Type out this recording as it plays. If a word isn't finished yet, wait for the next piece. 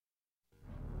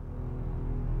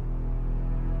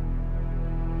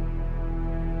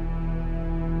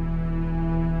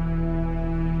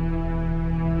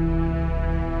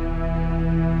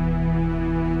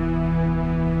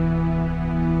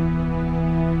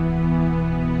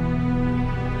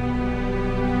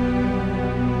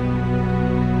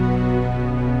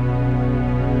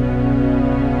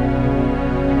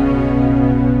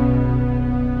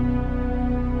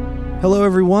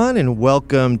everyone, and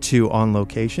welcome to On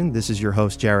Location. This is your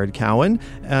host, Jared Cowan.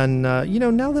 And,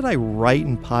 now that I write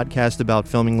and podcast about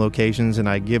filming locations and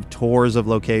I give tours of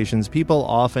locations, people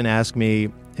often ask me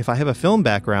if I have a film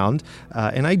background,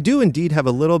 and I do indeed have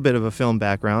a little bit of a film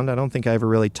background. I don't think I ever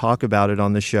really talk about it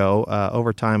on the show.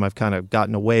 Over time, I've kind of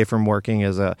gotten away from working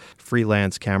as a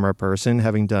freelance camera person,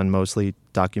 having done mostly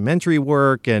documentary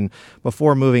work, and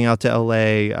before moving out to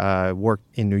LA, worked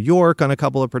in New York on a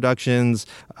couple of productions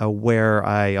where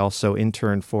I also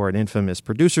interned for an infamous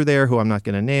producer there who I'm not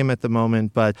going to name at the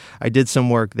moment, but I did some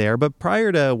work there. But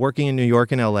prior to working in New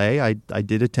York and LA, I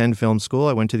did attend film school.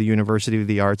 I went to the University of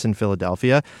the Arts in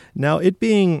Philadelphia. Now, it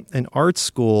being an art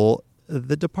school,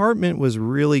 the department was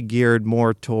really geared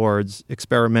more towards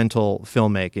experimental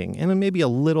filmmaking and maybe a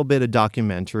little bit of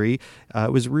documentary.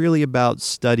 It was really about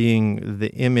studying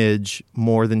the image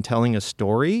more than telling a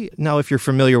story. Now, if you're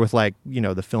familiar with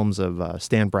the films of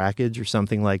Stan Brakhage or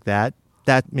something like that,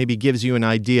 that maybe gives you an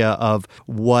idea of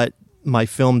what my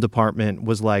film department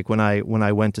was like when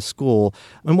I went to school.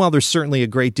 And while there's certainly a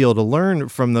great deal to learn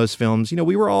from those films,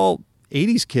 we were all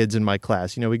 80s kids in my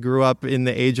class. We grew up in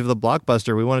the age of the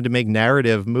blockbuster. We wanted to make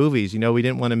narrative movies. We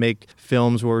didn't want to make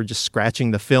films where we're just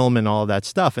scratching the film and all of that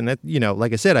stuff. And that,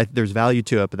 like I said, there's value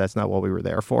to it, but that's not what we were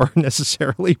there for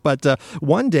necessarily. But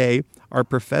one day, our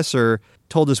professor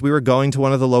told us we were going to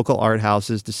one of the local art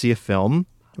houses to see a film.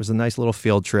 It was a nice little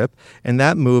field trip. And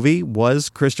that movie was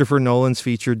Christopher Nolan's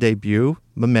feature debut,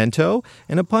 Memento.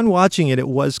 And upon watching it, it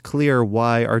was clear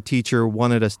why our teacher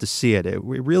wanted us to see it. It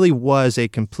really was a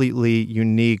completely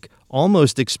unique,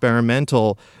 almost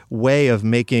experimental way of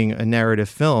making a narrative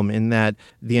film, in that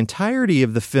the entirety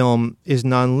of the film is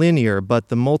nonlinear, but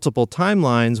the multiple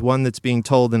timelines, one that's being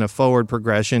told in a forward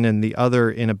progression and the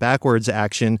other in a backwards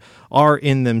action, are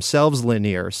in themselves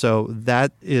linear. So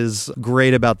that is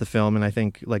great about the film, and I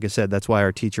think, like I said, that's why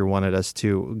our teacher wanted us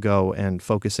to go and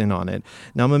focus in on it.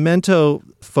 Now, Memento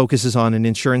focuses on an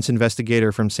insurance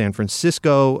investigator from San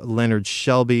Francisco, Leonard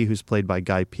Shelby, who's played by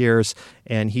Guy Pearce,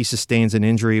 and he sustains an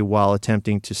injury while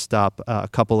attempting to stop a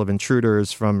couple of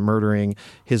intruders from murdering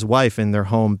his wife in their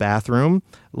home bathroom.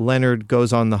 Leonard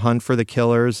goes on the hunt for the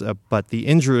killers, but the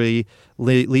injury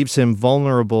leaves him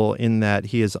vulnerable in that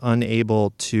he is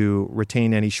unable to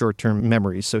retain any short-term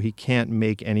memories, so he can't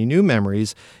make any new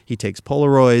memories. He takes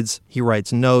Polaroids, he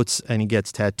writes notes, and he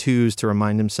gets tattoos to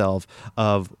remind himself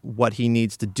of what he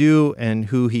needs to do and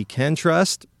who he can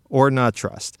trust or not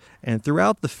trust. And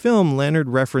throughout the film, Leonard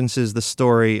references the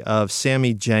story of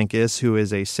Sammy Jenkins, who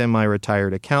is a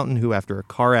semi-retired accountant who, after a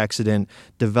car accident,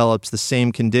 develops the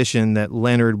same condition that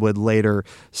Leonard would later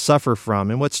suffer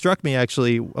from. And what struck me,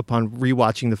 actually, upon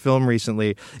rewatching the film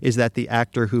recently, is that the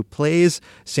actor who plays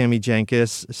Sammy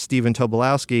Jenkins, Stephen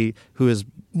Tobolowsky, who is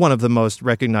one of the most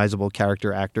recognizable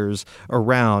character actors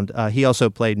around. He also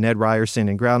played Ned Ryerson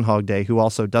in Groundhog Day, who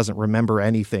also doesn't remember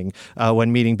anything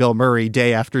when meeting Bill Murray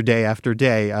day after day after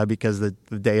day because the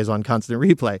day is on constant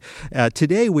replay.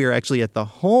 Today, we are actually at the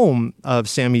home of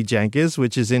Sammy Jenkins,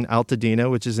 which is in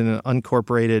Altadena, which is in an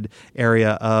unincorporated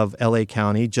area of LA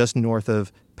County, just north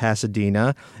of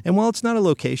Pasadena. And while it's not a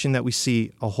location that we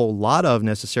see a whole lot of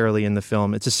necessarily in the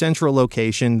film, it's a central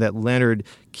location that Leonard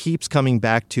keeps coming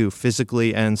back to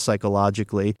physically and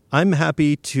psychologically. I'm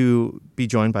happy to be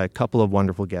joined by a couple of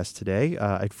wonderful guests today.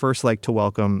 I'd first like to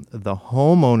welcome the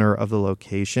homeowner of the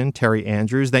location, Terry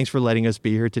Andrews. Thanks for letting us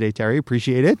be here today, Terry.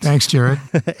 Appreciate it. Thanks, Jared.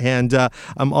 And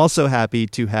I'm also happy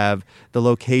to have the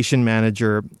location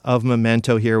manager of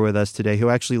Memento here with us today, who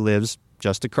actually lives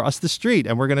just across the street.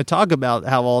 And we're going to talk about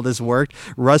how all this worked.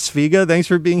 Russ Figa, thanks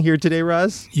for being here today,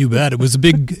 Russ. You bet. It was a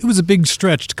big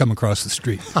stretch to come across the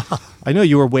street. I know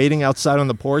you were waiting outside on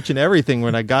the porch and everything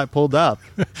when I got pulled up.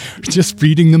 Just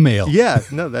reading the mail. Yeah,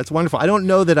 no, that's wonderful. I don't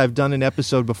know that I've done an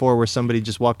episode before where somebody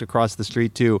just walked across the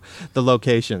street to the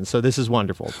location. So this is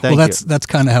wonderful. Thank you. That's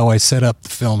kind of how I set up the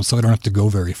film, so I don't have to go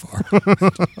very far.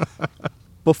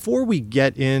 Before we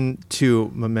get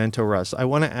into Memento, Russ, I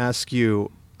want to ask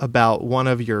you about one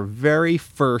of your very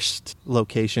first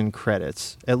location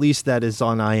credits, at least that is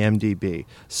on IMDb.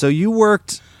 So you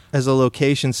worked as a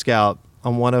location scout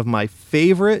on one of my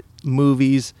favorite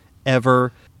movies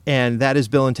ever, and that is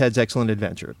Bill and Ted's Excellent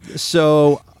Adventure.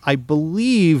 So I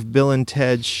believe Bill and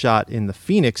Ted shot in the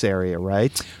Phoenix area,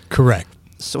 right? Correct.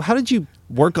 So how did you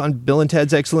work on Bill and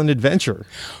Ted's Excellent Adventure?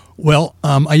 Well,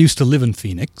 I used to live in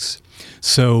Phoenix.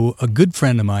 So a good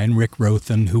friend of mine, Rick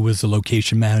Rothen, who was the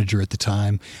location manager at the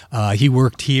time, he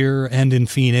worked here and in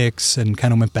Phoenix and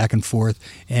kind of went back and forth.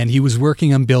 And he was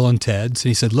working on Bill and Ted's. And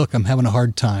he said, look, I'm having a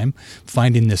hard time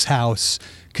finding this house.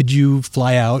 Could you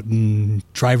fly out and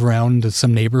drive around to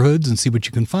some neighborhoods and see what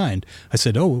you can find? I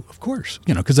said, oh, of course,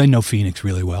 because I know Phoenix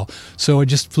really well. So I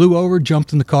just flew over,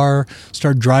 jumped in the car,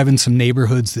 started driving some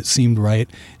neighborhoods that seemed right.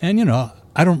 And,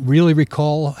 I don't really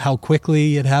recall how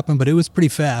quickly it happened, but it was pretty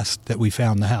fast that we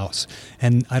found the house.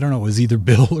 And I don't know, it was either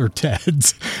Bill or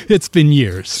Ted's. It's been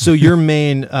years. So your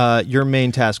main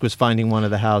task was finding one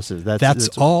of the houses. That's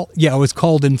all. Yeah, I was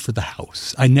called in for the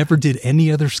house. I never did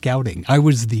any other scouting. I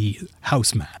was the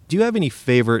houseman. Do you have any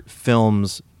favorite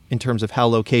films in terms of how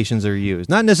locations are used?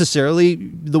 Not necessarily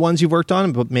the ones you've worked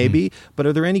on, but maybe. But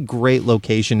are there any great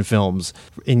location films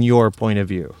in your point of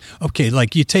view? Okay,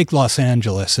 like you take Los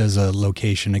Angeles as a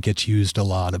location. It gets used a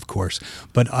lot, of course.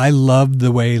 But I loved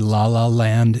the way La La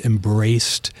Land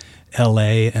embraced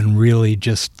L.A. and really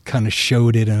just kind of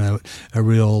showed it in a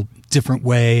real different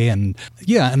way. And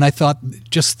I thought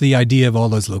just the idea of all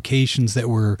those locations that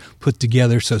were put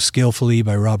together so skillfully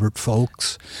by Robert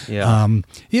Folks.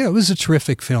 It was a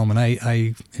terrific film, and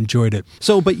I enjoyed it.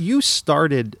 So, but you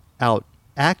started out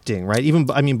acting, right?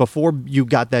 Before you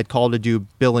got that call to do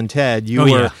Bill and Ted,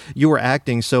 you were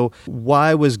acting. So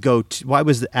why was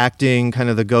the acting kind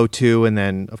of the go-to? And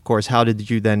then, of course, how did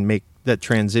you then make that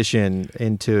transition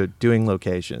into doing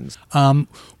locations?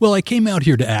 Well, I came out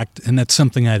here to act, and that's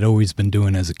something I'd always been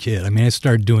doing as a kid. I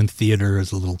started doing theater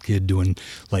as a little kid, doing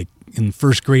in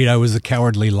first grade, I was the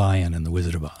Cowardly Lion in The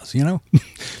Wizard of Oz,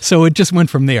 So it just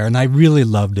went from there, and I really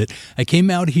loved it. I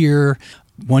came out here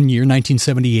one year,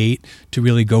 1978, to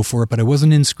really go for it, but I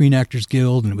wasn't in Screen Actors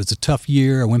Guild, and it was a tough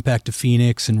year. I went back to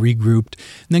Phoenix and regrouped,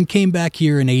 and then came back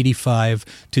here in 85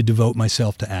 to devote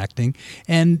myself to acting.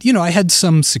 And, I had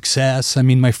some success.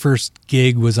 My first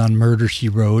gig was on Murder, She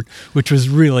Wrote, which was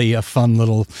really a fun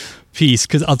little piece,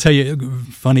 because I'll tell you,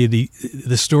 funny,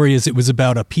 the story is it was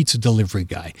about a pizza delivery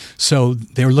guy. So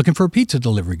they were looking for a pizza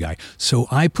delivery guy. So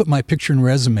I put my picture and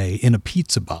resume in a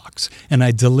pizza box, and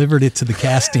I delivered it to the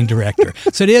casting director.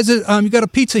 Said, you got a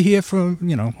pizza here from,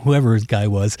 whoever his guy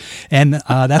was. And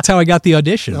that's how I got the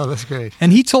audition. Oh, that's great.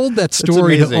 And he told that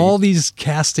story to all these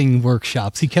casting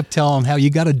workshops. He kept telling them how you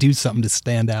got to do something to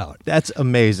stand out. That's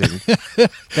amazing.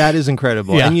 That is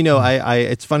incredible. Yeah. And,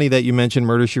 it's funny that you mentioned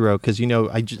Murder, She Wrote, because,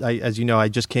 as you know, I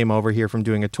just came over here from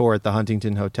doing a tour at the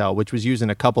Huntington Hotel, which was using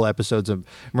a couple episodes of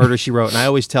Murder, She Wrote. And I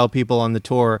always tell people on the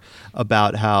tour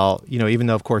about how, even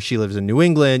though, of course, she lives in New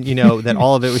England, that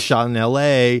all of it was shot in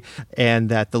L.A. and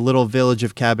that the little village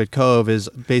of Cabot Cove is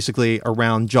basically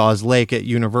around Jaws Lake at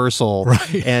Universal.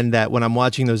 Right. And that when I'm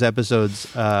watching those episodes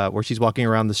where she's walking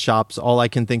around the shops, all I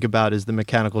can think about is the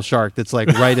mechanical shark that's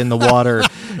right in the water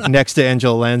next to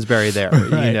Angela Lansbury there,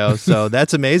 right. So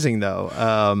that's amazing,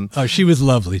 though. She was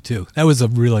lovely, too. That was a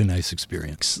really nice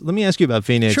experience. Let me ask you about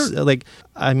Phoenix. Sure.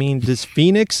 Does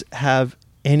Phoenix have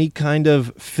any kind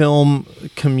of film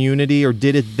community, or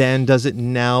did it then? Does it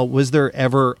now? Was there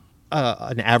ever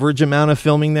an average amount of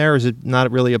filming there, or is it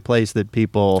not really a place that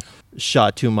people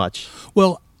shot too much?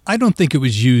 Well, I don't think it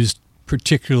was used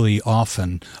particularly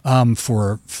often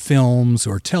for films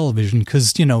or television,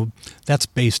 because, that's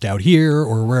based out here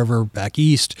or wherever back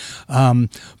east.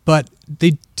 But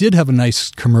they did have a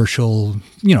nice commercial,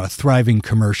 a thriving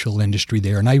commercial industry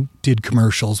there. And I did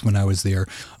commercials when I was there,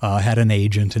 had an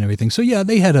agent and everything. So, yeah,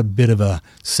 they had a bit of a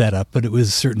setup, but it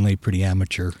was certainly pretty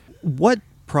amateur. What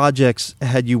projects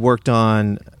had you worked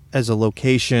on as a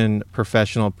location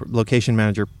professional, location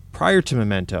manager, prior to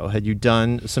Memento? Had you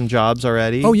done some jobs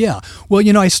already? Oh, yeah. Well,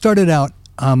 I started out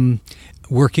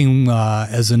working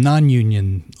as a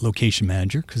non-union location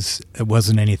manager, because it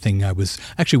wasn't anything I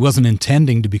wasn't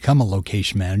intending to become a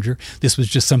location manager. This was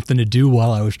just something to do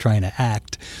while I was trying to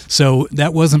act. So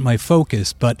that wasn't my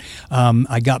focus, but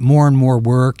I got more and more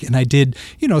work, and I did,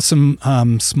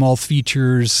 some small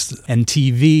features and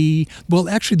TV. Well,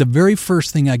 actually, the very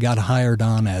first thing I got hired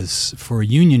on as for a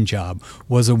union job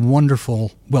was a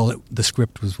wonderful, the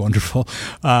script was wonderful,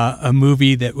 a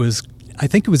movie that was, I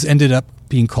think it was ended up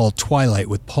being called Twilight,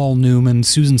 with Paul Newman,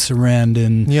 Susan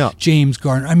Sarandon, James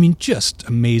Garner. Just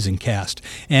amazing cast.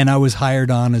 And I was hired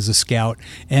on as a scout,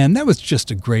 and that was just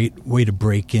a great way to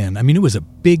break in. It was a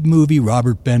big movie.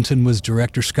 Robert Benton was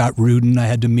director. Scott Rudin I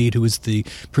had to meet, who was the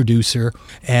producer.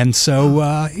 And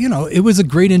so, it was a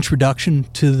great introduction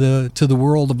to the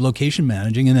world of location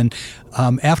managing. And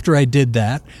then after I did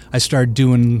that, I started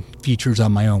doing features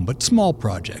on my own, but small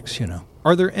projects,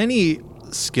 Are there any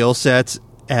skill sets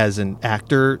as an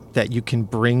actor that you can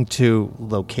bring to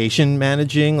location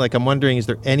managing? Like, I'm wondering, is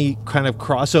there any kind of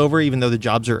crossover, even though the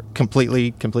jobs are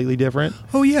completely different?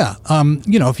 Oh, yeah.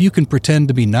 If you can pretend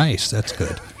to be nice, that's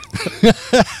good.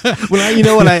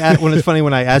 When it's funny,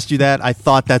 when I asked you that, I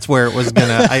thought that's where it was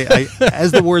gonna.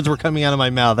 As the words were coming out of my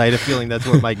mouth, I had a feeling that's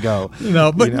where it might go.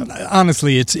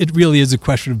 Honestly, it really is a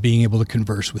question of being able to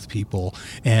converse with people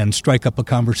and strike up a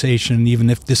conversation, even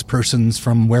if this person's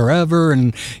from wherever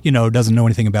and doesn't know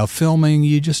anything about filming.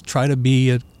 You just try to be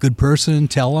a good person,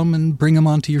 tell them, and bring them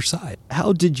onto your side.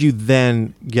 How did you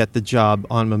then get the job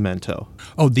on Memento?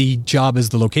 Oh, the job as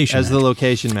the location manager. The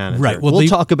location manager. Right. Well, we'll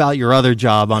talk about your other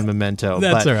job on Memento.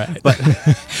 That's all right. But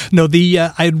no,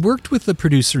 I had worked with a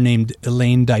producer named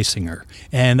Elaine Dysinger,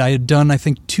 and I had done, I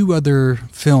think, 2 other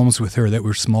films with her that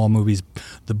were small movies,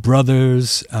 The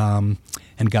Brothers, and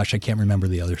gosh, I can't remember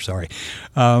the other, sorry.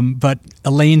 But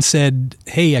Elaine said,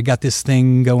 hey, I got this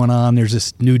thing going on. There's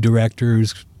this new director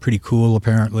who's pretty cool,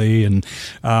 apparently. And,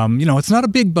 it's not a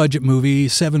big budget movie,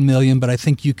 $7 million, but I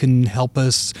think you can help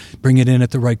us bring it in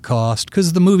at the right cost,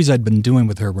 because the movies I'd been doing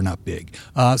with her were not big.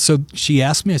 So she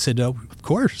asked me, I said, oh, of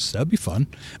course, that'd be fun.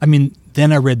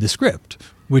 Then I read the script,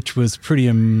 which was pretty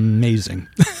amazing.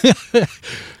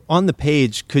 On the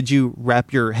page, could you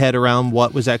wrap your head around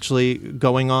what was actually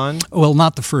going on? Well,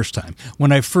 not the first time.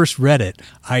 When I first read it,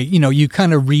 you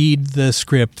kind of read the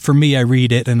script. For me, I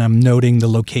read it and I'm noting the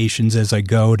locations as I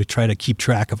go to try to keep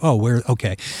track of,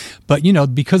 okay. But,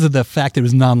 because of the fact that it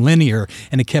was nonlinear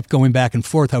and it kept going back and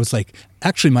forth, I was like,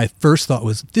 actually, my first thought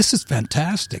was, this is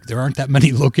fantastic. There aren't that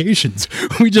many locations.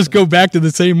 We just go back to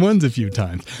the same ones a few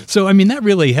times. So, that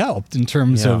really helped in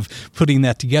terms of putting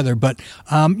that together. But,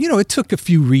 it took a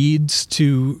few reads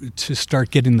to start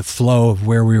getting the flow of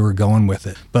where we were going with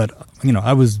it. But,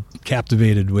 I was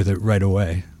captivated with it right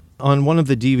away. On one of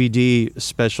the DVD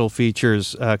special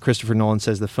features, Christopher Nolan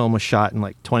says the film was shot in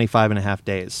like 25 and a half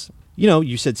days.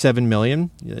 You said $7 million.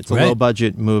 It's a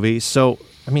low-budget movie. So,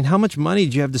 how much money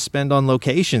did you have to spend on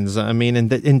locations? And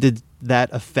did that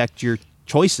affect your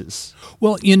choices?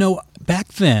 Well, back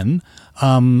then,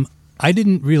 I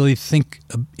didn't really think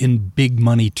in big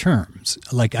money terms.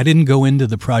 Like, I didn't go into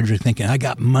the project thinking, I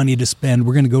got money to spend,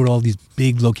 we're going to go to all these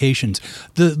big locations.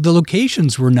 The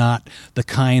locations were not the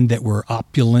kind that were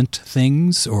opulent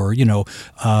things or,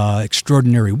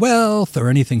 extraordinary wealth or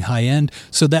anything high-end.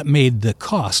 So that made the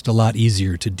cost a lot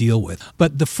easier to deal with.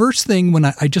 But the first thing, when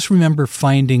I just remember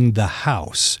finding the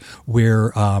house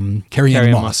where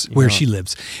Carrie-Anne Moss, where she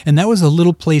lives. And that was a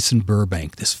little place in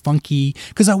Burbank, this funky,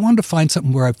 because I wanted to find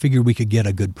something where I figured we could get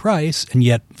a good price and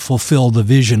yet fulfill the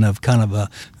vision of kind of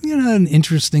an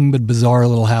interesting but bizarre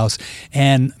little house.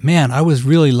 And man, I was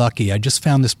really lucky. I just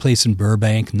found this place in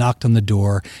Burbank, knocked on the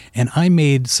door, and I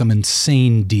made some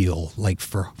insane deal, like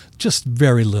for just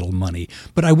very little money.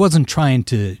 But I wasn't trying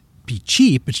to be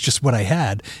cheap. It's just what I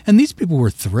had. And these people were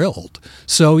thrilled.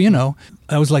 So,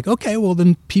 I was like, okay, well,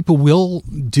 then people will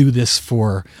do this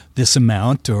for this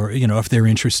amount or, if they're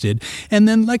interested. And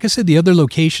then, like I said, the other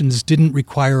locations didn't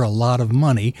require a lot of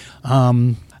money.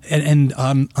 And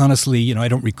honestly, I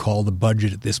don't recall the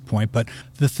budget at this point, but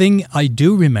the thing I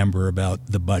do remember about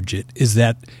the budget is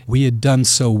that we had done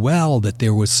so well that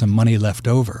there was some money left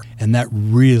over. And that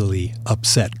really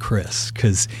upset Chris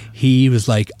because he was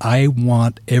like, I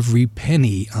want every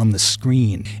penny on the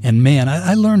screen. And man,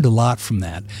 I learned a lot from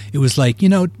that. It was like,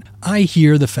 I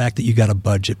hear the fact that you got a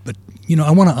budget, but,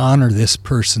 I want to honor this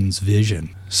person's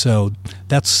vision. So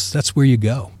that's where you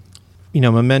go.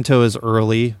 Memento is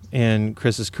early in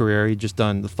Chris's career. He'd just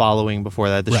done The Following before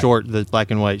that, the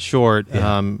black and white short,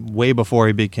 way before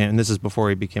he became, and this is before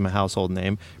he became a household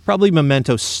name. Probably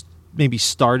Memento maybe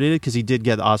started it because he did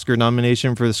get the Oscar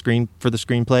nomination for the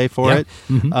screenplay for it.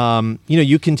 Mm-hmm.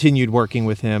 You continued working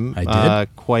with him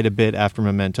quite a bit after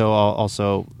Memento,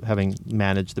 also having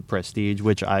managed The Prestige,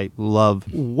 which I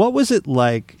love. What was it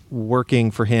like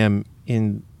working for him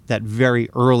in that very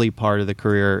early part of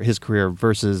his career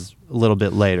versus a little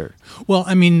bit later? Well,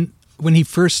 when we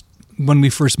first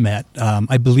met,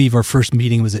 I believe our first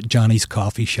meeting was at Johnny's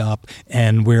Coffee Shop,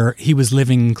 and where he was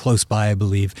living close by, I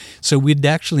believe. So we'd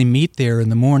actually meet there in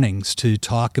the mornings to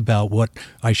talk about what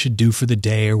I should do for the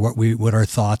day or what our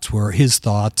thoughts were, his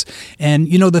thoughts. And,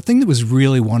 the thing that was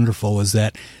really wonderful was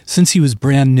that since he was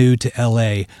brand new to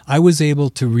L.A., I was able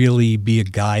to really be a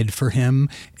guide for him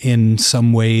in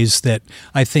some ways that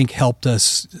I think helped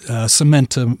us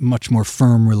cement a much more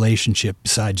firm relationship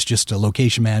besides just a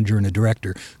location manager and a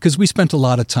director. Because we spent a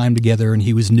lot of time together, and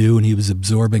he was new and he was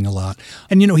absorbing a lot.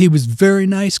 And, he was a very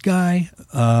nice guy,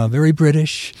 very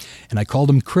British, and I called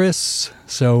him Chris.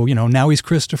 So, now he's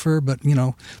Christopher, but,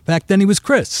 back then he was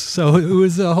Chris. So it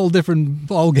was a whole different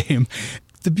ballgame.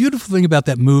 The beautiful thing about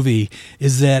that movie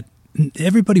is that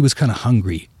everybody was kind of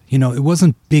hungry. It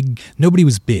wasn't big. Nobody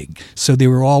was big. So they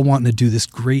were all wanting to do this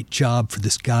great job for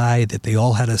this guy that they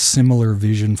all had a similar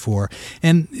vision for.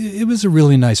 And it was a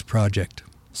really nice project.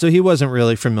 So he wasn't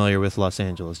really familiar with Los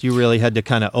Angeles. You really had to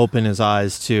kind of open his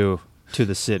eyes to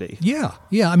the city. Yeah.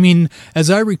 I mean, as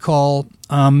I recall,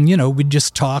 we'd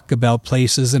just talk about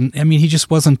places, and he just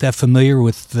wasn't that familiar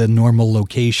with the normal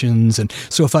locations. And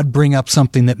so if I'd bring up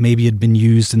something that maybe had been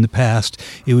used in the past,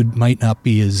 it might not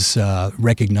be as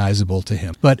recognizable to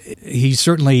him. But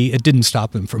it didn't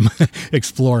stop him from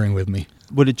exploring with me.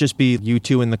 Would it just be you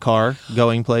two in the car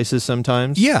going places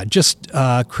sometimes? Yeah, just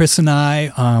Chris and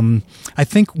I. I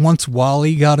think once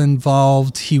Wally got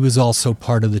involved, he was also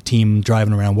part of the team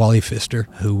driving around, Wally Pfister,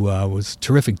 who was a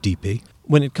terrific DP.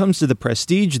 When it comes to the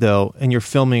Prestige, though, and you're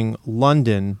filming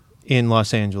London in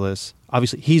Los Angeles,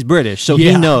 obviously he's British, so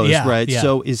he knows, right? Yeah.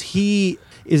 So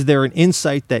is there an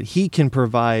insight that he can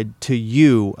provide to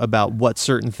you about what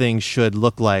certain things should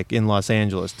look like in Los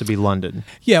Angeles to be London?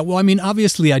 Yeah, well,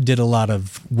 obviously I did a lot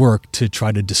of work to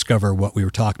try to discover what we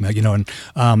were talking about,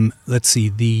 and let's see,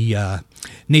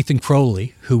 Nathan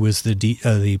Crowley, who was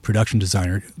the production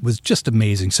designer, was just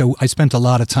amazing. So I spent a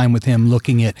lot of time with him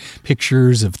looking at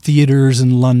pictures of theaters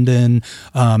in London,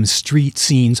 street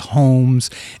scenes, homes.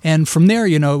 And from there,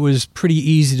 it was pretty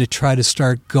easy to try to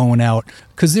start going out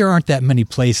because there aren't that many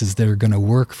places that are going to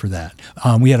work for that.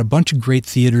 We had a bunch of great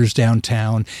theaters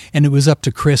downtown, and it was up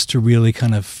to Chris to really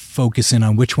kind of focus in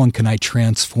on which one can I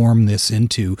transform this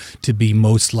into to be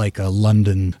most like a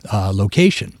London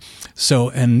location.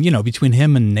 So, and between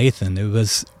him and Nathan, it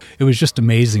was just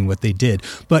amazing what they did.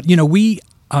 But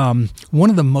one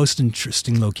of the most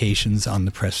interesting locations on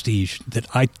the Prestige that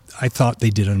I thought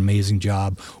they did an amazing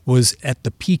job was at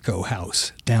the Pico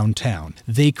House downtown.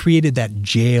 They created that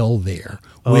jail there,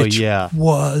 which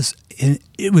was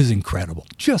incredible.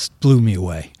 Just blew me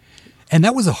away. And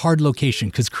that was a hard location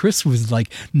because Chris was like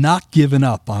not giving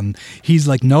up on, he's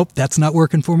like, nope, that's not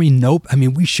working for me. Nope.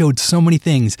 We showed so many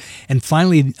things. And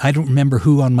finally, I don't remember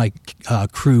who on my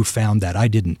crew found that. I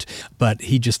didn't. But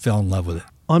he just fell in love with it.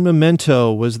 On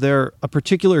Memento, was there a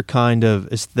particular kind of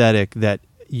aesthetic that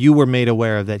you were made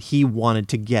aware of that he wanted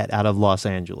to get out of Los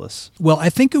Angeles? Well, I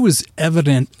think it was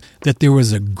evident that there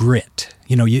was a grit.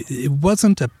 It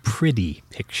wasn't a pretty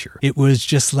picture. It was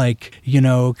just like,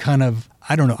 kind of,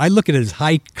 I don't know. I look at it as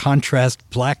high contrast,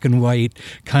 black and white,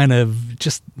 kind of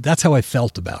just, that's how I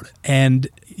felt about it. And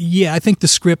I think the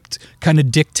script kind of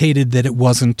dictated that it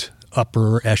wasn't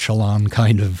upper echelon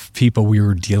kind of people we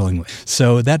were dealing with.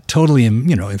 So that totally,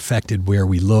 affected where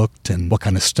we looked and what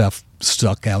kind of stuff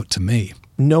stuck out to me.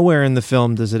 Nowhere in the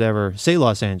film does it ever say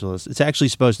Los Angeles. It's actually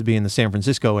supposed to be in the San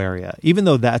Francisco area, even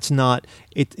though that's not,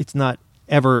 it's not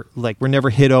ever, like, we're never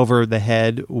hit over the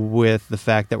head with the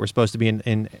fact that we're supposed to be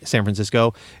in San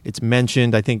Francisco. It's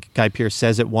mentioned, I think Guy Pearce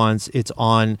says it once, it's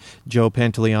on Joe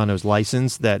Pantoliano's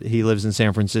license that he lives in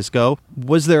San Francisco.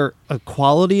 Was there a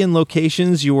quality in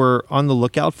locations you were on the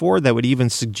lookout for that would even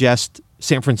suggest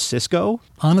San Francisco?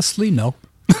 Honestly, no.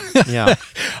 Yeah.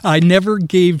 I never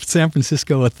gave San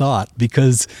Francisco a thought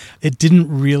because it didn't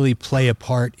really play a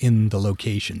part in the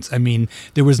locations.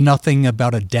 There was nothing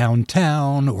about a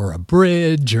downtown or a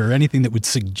bridge or anything that would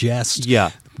suggest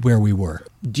where we were.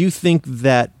 Do you think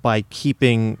that by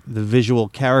keeping the visual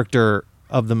character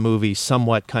of the movie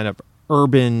somewhat kind of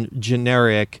urban,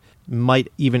 generic, might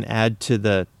even add to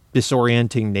the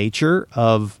disorienting nature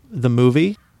of the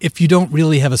movie? If you don't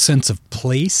really have a sense of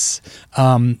place,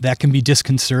 that can be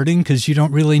disconcerting because you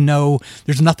don't really know.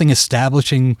 There's nothing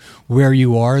establishing where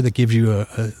you are that gives you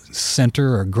a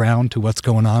center or ground to what's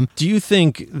going on. Do you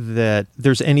think that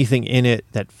there's anything in it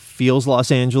that feels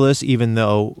Los Angeles, even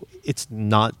though it's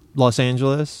not Los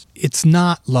Angeles? It's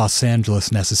not Los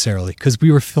Angeles necessarily because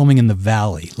we were filming in the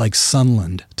valley, like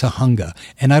Sunland, Tahunga.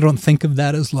 And I don't think of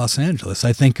that as Los Angeles.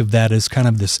 I think of that as kind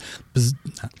of this,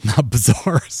 not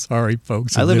bizarre, sorry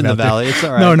folks. I live in the valley, it's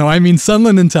all right. No,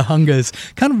 Sunland and Tahunga is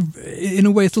kind of, in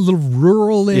a way, it's a little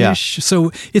rural-ish. Yeah.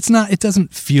 So it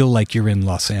doesn't feel like you're in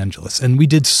Los Angeles. And we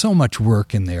did so much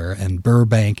work in there and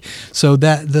Burbank. So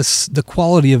that the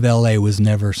quality of LA was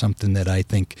never something that I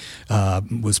think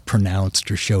was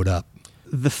pronounced or showed up.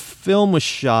 The film was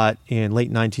shot in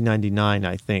late 1999,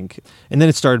 I think, and then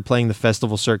it started playing the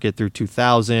festival circuit through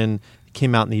 2000,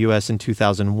 came out in the U.S. in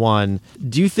 2001.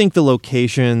 Do you think the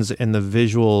locations and the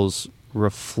visuals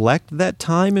reflect that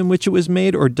time in which it was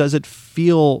made, or does it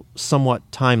feel somewhat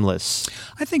timeless?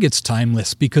 I think it's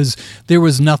timeless because there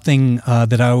was nothing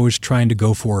that I was trying to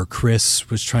go for, or Chris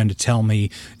was trying to tell me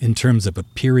in terms of a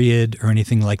period or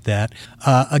anything like that.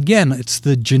 Again, it's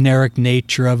the generic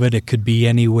nature of it. It could be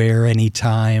anywhere,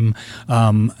 anytime.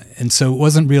 And so it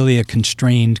wasn't really a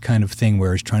constrained kind of thing where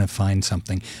I was trying to find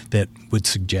something that would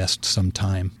suggest some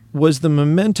time. Was the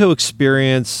Memento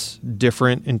experience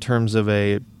different in terms of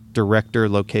a director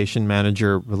location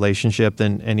manager relationship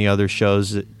than any other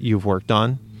shows that you've worked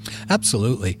on?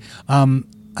 Absolutely.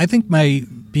 I think my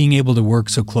being able to work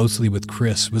so closely with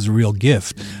Chris was a real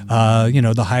gift.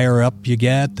 The higher up you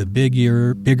get, the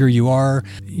bigger you are,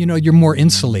 you're more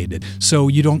insulated. So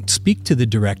you don't speak to the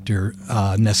director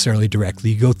necessarily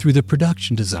directly. You go through the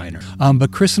production designer.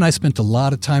 But Chris and I spent a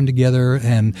lot of time together,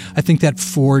 and I think that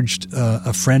forged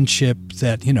a friendship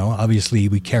that, obviously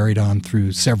we carried on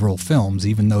through several films,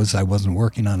 even those I wasn't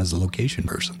working on as a location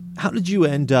person. How did you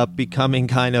end up becoming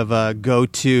kind of a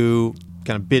go-to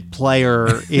kind of bit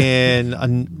player in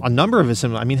a number of his?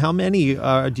 I mean, how many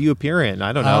do you appear in?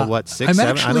 I don't know, 6, I'm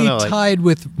 7? actually I don't know, tied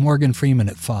with Morgan Freeman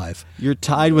at 5. You're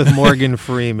tied with Morgan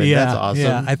Freeman. Yeah, that's awesome.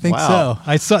 Yeah, I think wow. so.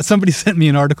 I saw somebody sent me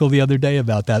an article the other day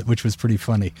about that, which was pretty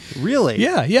funny. Really?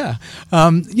 Yeah.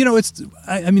 I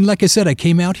mean, like I said, I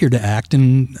came out here to act,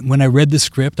 and when I read the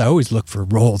script, I always look for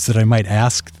roles that I might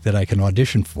ask that I can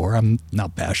audition for. I'm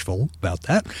not bashful about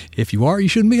that. If you are, you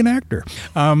shouldn't be an actor.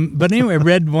 But anyway, I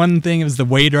read one thing. It was the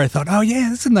waiter. I thought, oh yeah,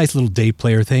 that's a nice little day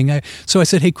player thing. So I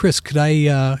said, hey Chris, could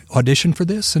I audition for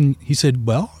this? And he said,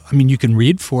 well, I mean, you can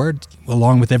read for it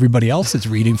along with everybody else that's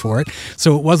reading for it.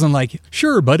 So it wasn't like,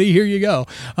 sure, buddy, here you go.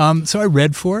 So I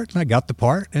read for it and I got the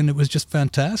part, and it was just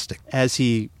fantastic. As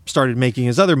he started making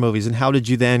his other movies, and how did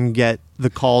you then get the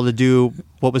call to do,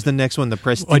 what was the next one, The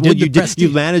Prestige? I did The Prestige.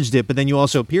 You managed it, but then you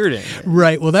also appeared in it.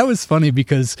 Right. Well, that was funny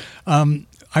because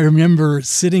I remember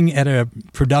sitting at a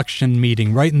production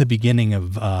meeting right in the beginning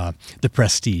of The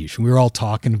Prestige. We were all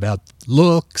talking about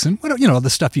looks and the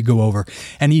stuff you go over.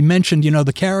 And he mentioned,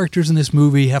 the characters in this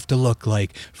movie have to look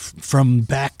like from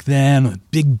back then,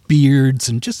 with big beards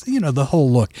and just, the whole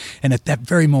look. And at that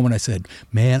very moment I said,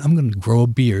 man, I'm going to grow a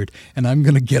beard and I'm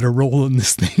going to get a role in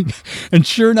this thing. And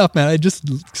sure enough, man, I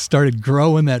just started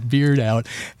growing that beard out.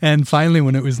 And finally,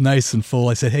 when it was nice and full,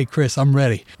 I said, hey, Chris, I'm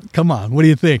ready. Come on, what do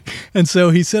you think? And so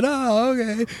he said, oh,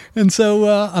 okay. And so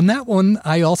on that one,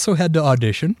 I also had to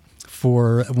audition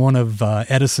for one of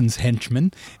Edison's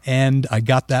henchmen, and I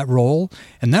got that role,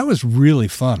 and that was really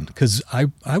fun because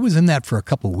I was in that for a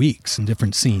couple weeks in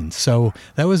different scenes, so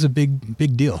that was a big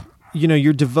deal.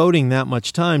 You're devoting that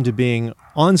much time to being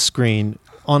on screen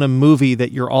on a movie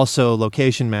that you're also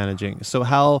location managing. So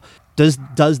how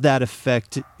does that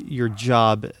affect your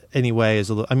job anyway as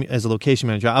a location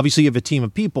manager? Obviously, you have a team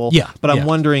of people, but I'm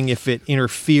wondering if it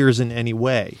interferes in any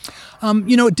way.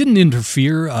 It didn't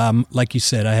interfere. Like you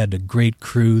said, I had a great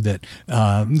crew that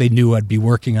they knew I'd be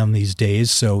working on these days,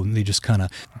 so they just kind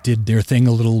of did their thing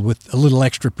with a little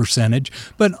extra percentage.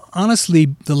 But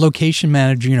honestly, the location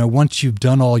manager, once you've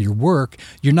done all your work,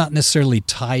 you're not necessarily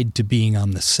tied to being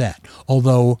on the set.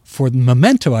 Although for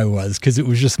Memento I was, because it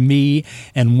was just me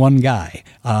and one guy.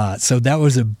 So that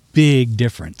was a big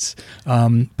difference.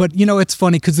 But, it's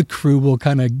funny because the crew will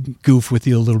kind of goof with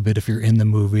you a little bit if you're in the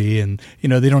movie, and,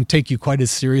 they don't take you quite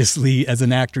as seriously as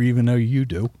an actor, even though you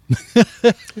do.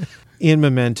 In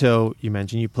Memento, you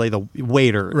mentioned you play the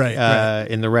waiter right.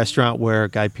 In the restaurant where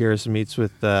Guy Pearce meets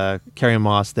with Carrie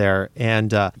Moss there.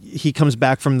 And he comes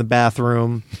back from the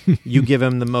bathroom. You give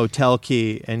him the motel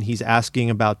key, and he's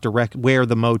asking about where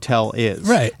the motel is.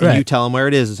 Right. And you tell him where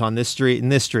it is. It's on this street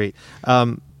and this street.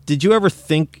 Did you ever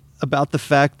think about the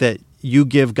fact that you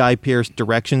give Guy Pearce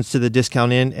directions to the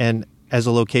Discount Inn, and as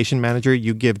a location manager,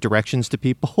 you give directions to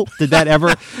people? Did that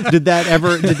ever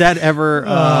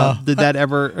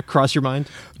cross your mind?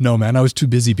 No, man, I was too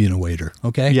busy being a waiter.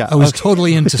 Okay, yeah, I was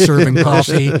totally into serving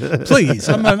coffee. Please,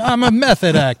 I'm a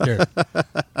method actor.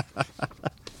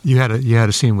 You had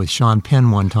a scene with Sean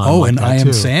Penn one time. Oh, like and that I Am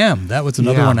too. Sam. That was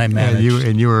another one I managed.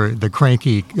 And you were the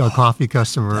cranky coffee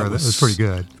customer. That was pretty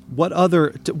good. What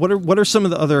are some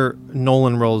of the other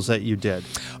Nolan roles that you did?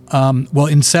 Well,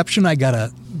 Inception, I got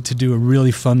to do a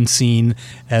really fun scene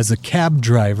as a cab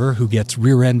driver who gets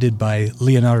rear-ended by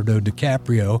Leonardo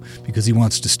DiCaprio because he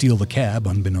wants to steal the cab,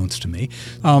 unbeknownst to me.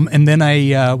 And then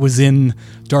I was in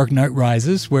Dark Knight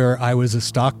Rises, where I was a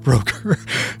stockbroker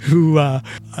who,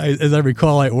 as I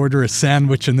recall, I order a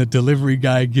sandwich and the delivery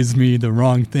guy gives me the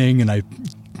wrong thing, and I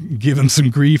give him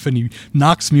some grief, and he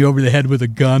knocks me over the head with a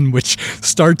gun, which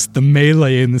starts the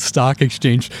melee in the stock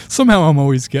exchange. Somehow I'm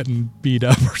always getting beat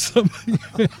up or something.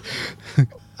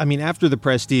 I mean, after The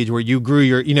Prestige, where you grew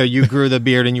you grew the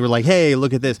beard and you were like, hey,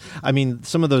 look at this. I mean,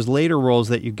 some of those later roles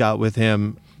that you got with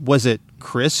him, was it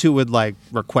Chris who would like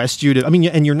request you to, I mean,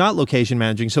 and you're not location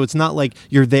managing, so it's not like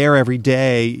you're there every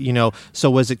day, you know,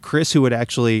 so was it Chris who would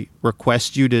actually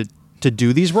request you to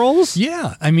do these roles?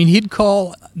 Yeah. I mean, he'd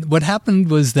call. What happened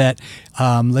was that,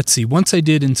 let's see, once I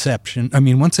did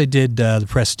The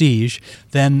Prestige,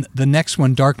 then the next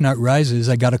one, Dark Knight Rises,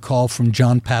 I got a call from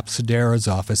John Papsadera's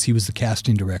office. He was the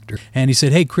casting director. And he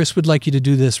said, hey, Chris would like you to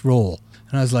do this role.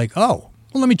 And I was like, oh.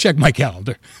 Well, let me check my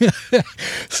calendar.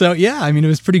 So, yeah, I mean, it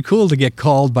was pretty cool to get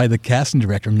called by the casting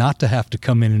director, not to have to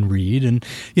come in and read. And,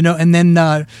 you know, and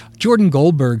then Jordan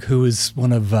Goldberg, who is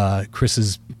one of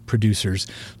Chris's producers,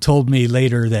 told me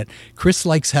later that Chris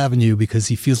likes having you because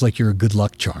he feels like you're a good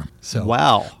luck charm. So,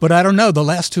 wow. But I don't know. The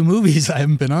last 2 movies I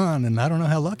haven't been on, and I don't know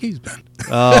how lucky he's been.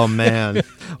 Oh, man.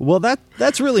 Well,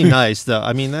 that's really nice, though.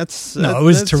 I mean, it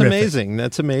was terrific. Amazing.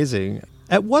 That's amazing.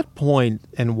 At what point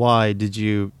and why did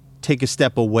you take a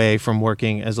step away from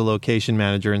working as a location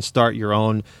manager and start your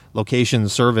own location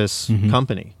service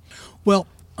company? Well,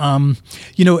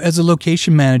 you know, as a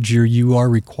location manager, you are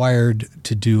required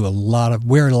to do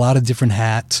wear a lot of different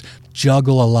hats,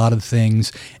 juggle a lot of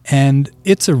things, and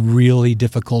it's a really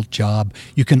difficult job.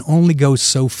 You can only go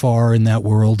so far in that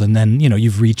world, and then, you know,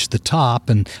 you've reached the top,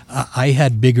 and I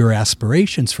had bigger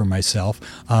aspirations for myself,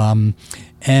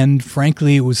 and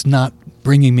frankly, it was not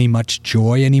bringing me much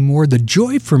joy anymore. The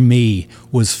joy for me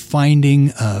was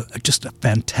finding just a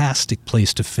fantastic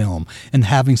place to film and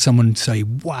having someone say,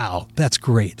 wow, that's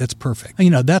great, that's perfect. You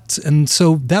know, and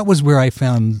so that was where I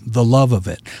found the love of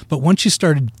it. But once you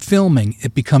started filming,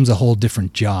 it becomes a whole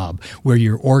different job where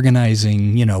you're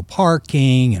organizing, you know,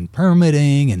 parking and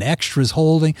permitting and extras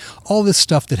holding, all this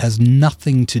stuff that has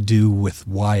nothing to do with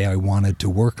why I wanted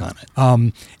to work on it.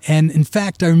 And in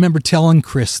fact, I remember telling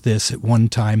Chris this at one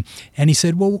time, and he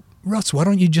said, well, Russ, why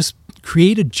don't you just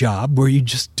create a job where you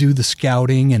just do the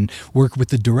scouting and work with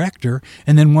the director,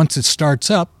 and then once it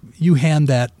starts up, you hand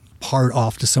that part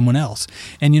off to someone else.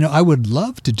 And, you know, I would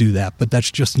love to do that, but that's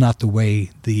just not the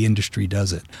way the industry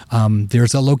does it.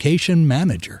 There's a location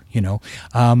manager, you know.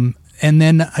 And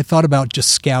then I thought about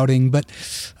just scouting, but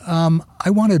I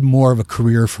wanted more of a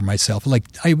career for myself. Like,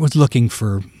 I was looking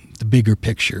for the bigger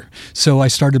picture. So I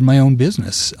started my own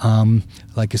business.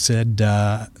 Like I said,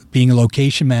 being a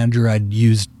location manager, I'd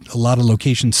used a lot of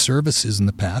location services in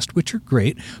the past, which are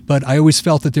great, but I always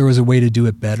felt that there was a way to do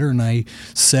it better, and I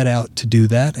set out to do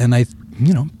that, and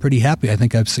pretty happy. I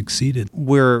think I've succeeded.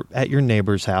 We're at your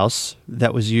neighbor's house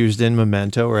that was used in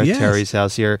Memento, or at Yes. Terry's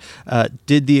house here.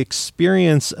 Did the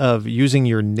experience of using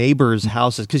your neighbor's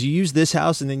houses, because you used this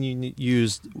house and then you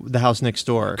used the house next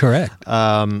door. Correct.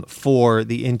 For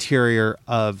the interior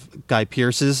of Guy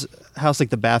Pearce's house, like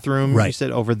the bathroom, Right. you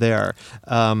said over there.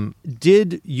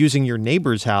 Did using your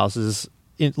neighbor's houses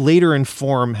later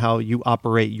inform how you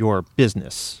operate your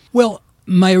business? Well,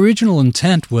 my original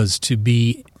intent was to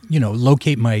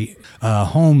locate my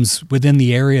homes within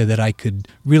the area that I could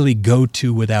really go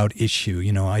to without issue.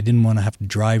 You know, I didn't want to have to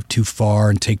drive too far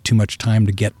and take too much time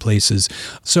to get places.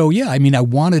 So, yeah, I mean, I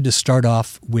wanted to start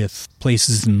off with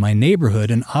places in my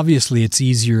neighborhood, and obviously it's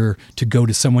easier to go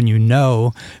to someone you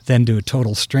know than to a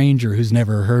total stranger who's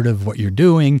never heard of what you're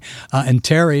doing. And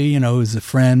Terry, you know, is a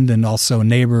friend and also a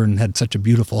neighbor and had such a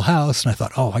beautiful house, and I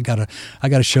thought, I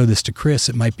gotta show this to Chris.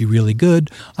 It might be really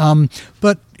good.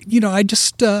 But you know, I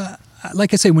just,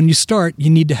 like I say, when you start,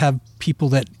 you need to have people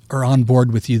that are on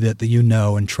board with you that you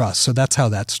know and trust. So that's how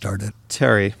that started.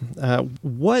 Terry,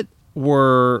 what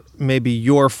were maybe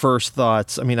your first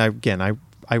thoughts? I mean,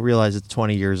 I realize it's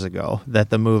 20 years ago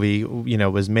that the movie, you know,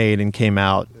 was made and came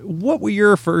out. What were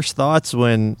your first thoughts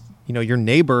when, you know, your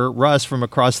neighbor, Russ, from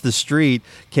across the street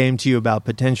came to you about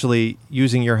potentially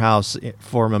using your house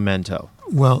for Memento?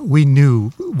 Well, we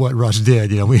knew what Russ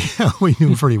did. You know, we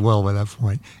knew pretty well by that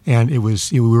point, and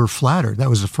we were flattered. That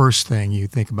was the first thing you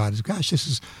think about is, gosh, this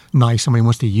is nice. Somebody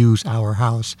wants to use our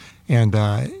house, and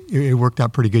it worked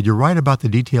out pretty good. You're right about the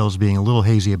details being a little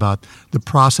hazy about the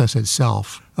process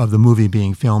itself of the movie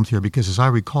being filmed here, because as I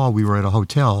recall, we were at a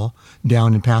hotel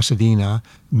down in Pasadena,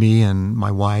 me and my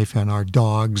wife and our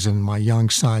dogs and my young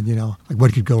son. You know, like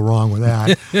what could go wrong with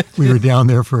that? We were down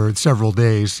there for several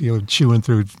days, you know, chewing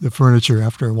through the furniture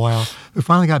after a while. We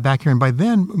finally got back here, and by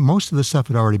then, most of the stuff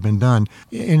had already been done.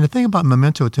 And the thing about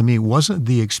Memento to me wasn't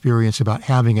the experience about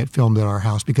having it filmed at our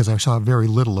house, because I saw very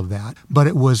little of that, but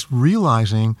it was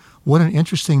realizing what an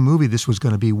interesting movie this was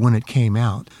going to be when it came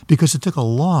out, because it took a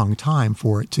long time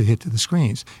for it to hit to the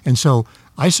screens. And so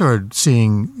I started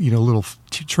seeing, little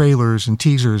trailers and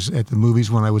teasers at the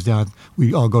movies when I was down.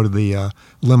 We all go to the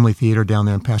Laemmle Theater down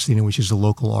there in Pasadena, which is a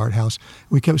local art house.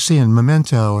 We kept seeing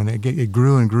Memento, and it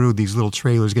grew and grew, these little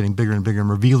trailers getting bigger and bigger and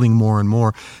revealing more and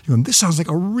more. This sounds like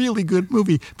a really good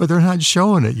movie, but they're not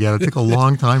showing it yet. It took a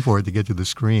long time for it to get to the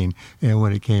screen, and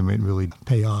when it came, it really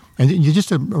paid off. And you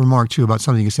just a remark, too, about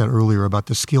something you said earlier about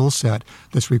the skill set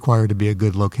that's required to be a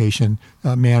good location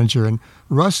manager. And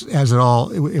Russ has it all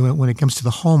when it comes to the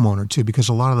homeowner, too, because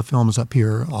a lot of the films up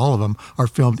here, all of them, are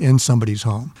filmed in somebody's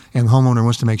home. And the homeowner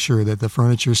wants to make sure that the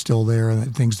furniture is still there and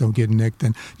that things don't get nicked.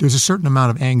 And there's a certain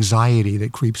amount of anxiety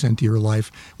that creeps into your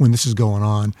life when this is going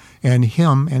on. And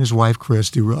him and his wife, Chris,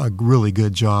 do a really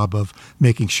good job of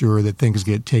making sure that things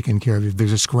get taken care of. If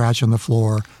there's a scratch on the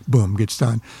floor, boom, gets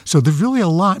done. So there's really a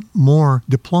lot more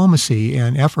diplomacy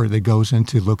and effort that goes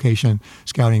into location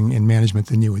scouting and management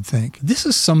than you would think. This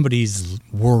is somebody's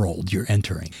world you're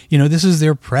entering. This is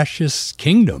their precious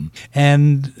kingdom.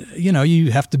 And,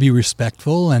 you have to be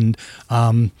respectful and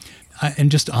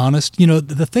just honest.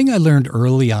 The thing I learned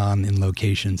early on in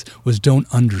locations was don't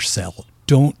undersell.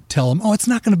 Don't tell them, it's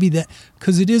not going to be that,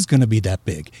 because it is going to be that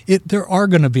big. There are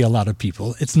going to be a lot of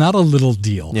people. It's not a little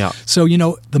deal. Yeah. So,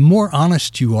 the more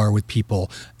honest you are with people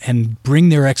and bring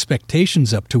their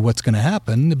expectations up to what's going to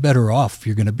happen, the better off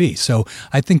you're going to be. So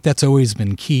I think that's always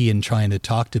been key in trying to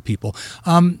talk to people.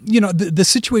 The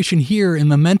situation here in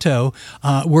Memento,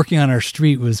 working on our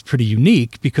street, was pretty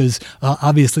unique because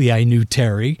obviously I knew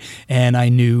Terry, and I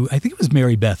think it was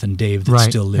Mary Beth and Dave that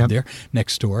still lived there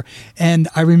next door. And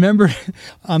I remember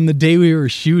on the day we were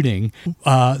shooting,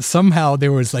 somehow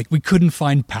there was we couldn't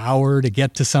find power to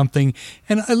get to something.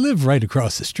 And I live right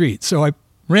across the street. So I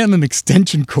ran an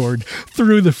extension cord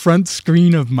through the front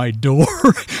screen of my door,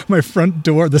 my front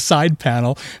door, the side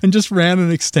panel, and just ran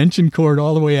an extension cord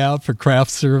all the way out for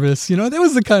craft service. That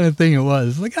was the kind of thing it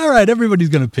was. All right, everybody's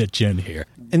going to pitch in here.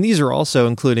 And these are also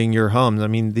including your homes. I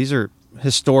mean, these are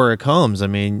historic homes. I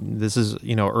mean, this is,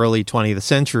 early 20th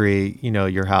century,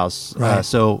 your house. Right.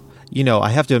 So I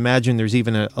have to imagine there's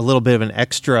even a little bit of an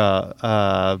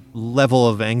extra level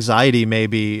of anxiety,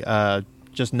 maybe,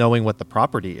 just knowing what the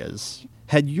property is.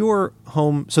 Had your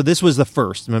home, so this was the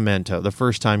first Memento, the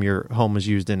first time your home was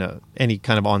used in any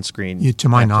kind of on-screen? To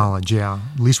my knowledge, yeah,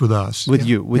 at least with us. With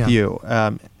you.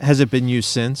 Has it been used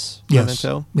since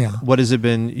Memento? Yeah. What has it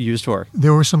been used for?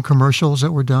 There were some commercials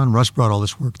that were done. Russ brought all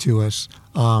this work to us.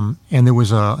 And there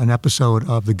was an episode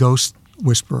of The Ghost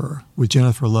Whisperer with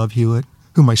Jennifer Love Hewitt,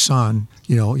 who my son,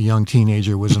 a young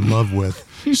teenager, was in love with.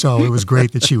 So it was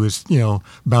great that she was,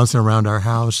 bouncing around our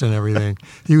house and everything.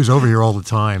 He was over here all the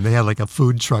time. They had a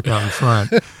food truck out in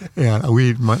front. And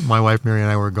my wife Mary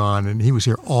and I were gone, and he was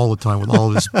here all the time with all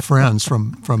his friends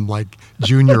from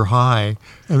junior high.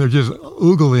 And they're just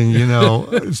oogling,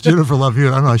 it's Jennifer Love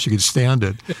Hewitt. I don't know how she could stand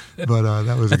it. But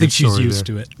that was a good story. I think she's used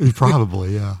to it.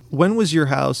 Probably, yeah. When was your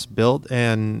house built,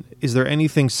 and is there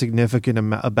anything significant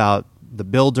about the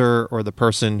builder or the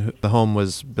person who the home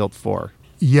was built for?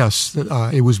 Yes,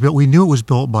 it was built. We knew it was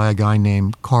built by a guy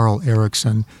named Carl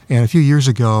Erickson. And a few years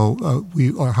ago,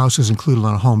 our house was included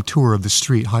on a home tour of the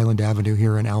street, Highland Avenue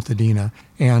here in Altadena.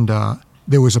 And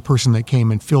there was a person that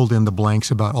came and filled in the blanks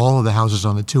about all of the houses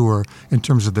on the tour in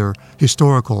terms of their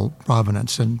historical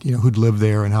provenance and, who'd lived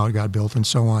there and how it got built and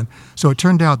so on. So it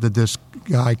turned out that this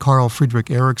guy, Carl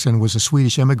Friedrich Eriksson, was a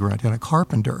Swedish immigrant and a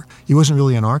carpenter. He wasn't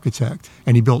really an architect,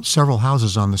 and he built several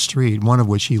houses on the street, one of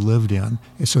which he lived in.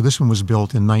 And so this one was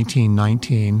built in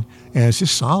 1919, and it's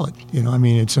just solid.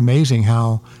 It's amazing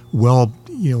how well,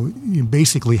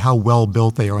 basically how well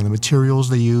built they are and the materials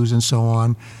they use and so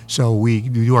on. So we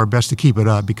do our best to keep it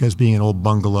up, because being an old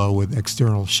bungalow with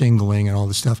external shingling and all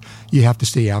this stuff, you have to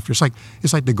stay after. It's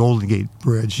like the Golden Gate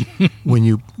Bridge. when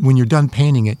you're done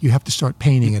painting it, you have to start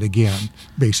painting it again,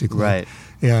 basically. Right.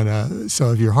 And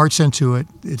so if your heart's into it,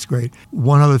 it's great.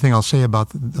 One other thing I'll say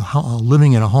about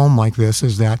living in a home like this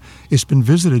is that it's been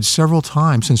visited several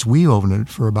times since we owned it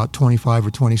for about 25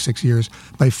 or 26 years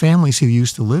by families who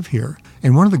used to live here.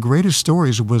 And one of the greatest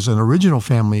stories was an original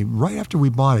family right after we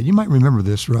bought it. You might remember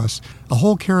this, Russ. A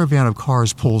whole caravan of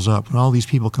cars pulls up and all these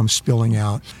people come spilling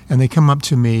out. And they come up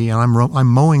to me, and I'm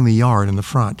mowing the yard in the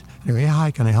front. They go, "Yeah, hi,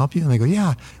 can I help you?" And they go,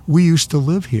 "Yeah, we used to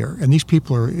live here." And these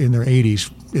people are in their 80s,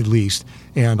 at least.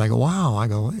 And I go, wow.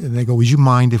 And they go, would you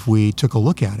mind if we took a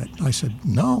look at it? I said,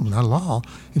 no, not at all.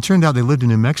 It turned out they lived in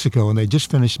New Mexico, and they just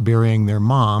finished burying their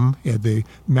mom at the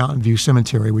Mountain View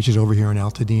Cemetery, which is over here in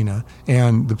Altadena.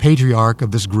 And the patriarch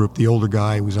of this group, the older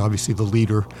guy, who was obviously the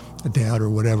leader, a dad or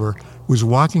whatever, was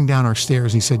walking down our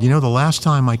stairs. He said, the last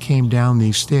time I came down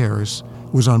these stairs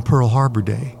was on Pearl Harbor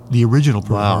Day, the original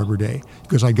Pearl Harbor Day,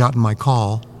 because I'd gotten my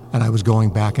call and I was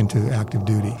going back into active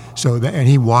duty. And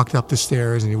he walked up the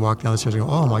stairs and he walked down the stairs and go,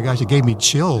 oh my gosh, it gave me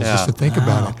chills just to think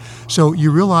about it. So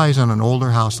you realize on an older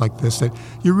house like this that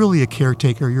you're really a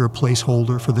caretaker, you're a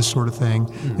placeholder for this sort of thing,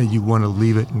 and you want to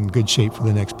leave it in good shape for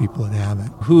the next people that have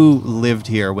it. Who lived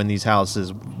here when these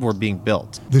houses were being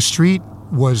built? The street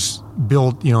was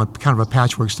built, kind of a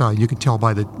patchwork style. You can tell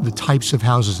by the types of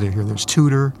houses that are here. There's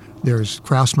Tudor, there's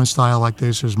Craftsman style like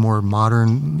this, there's more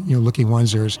modern, looking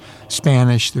ones, there's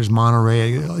Spanish, there's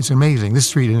Monterey. It's amazing. This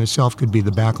street in itself could be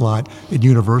the back lot at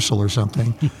Universal or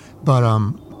something. But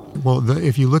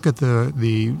if you look at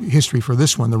the history for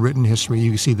this one, the written history,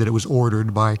 you see that it was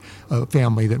ordered by a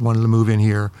family that wanted to move in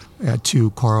here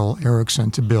to Carl Erickson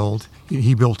to build.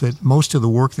 He built it. Most of the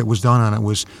work that was done on it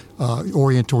was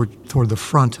oriented toward the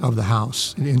front of the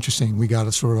house. Interesting. We got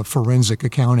a sort of forensic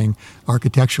accounting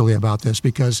architecturally about this,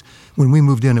 because when we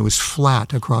moved in, it was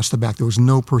flat across the back. There was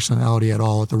no personality at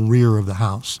all at the rear of the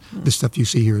house. The stuff you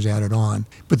see here is added on.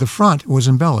 But the front was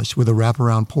embellished with a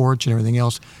wraparound porch and everything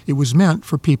else. It was meant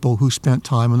for people who spent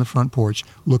time on the front porch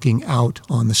looking out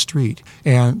on the street.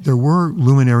 And there were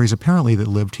luminaries apparently that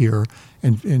lived here.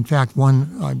 And in fact,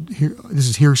 this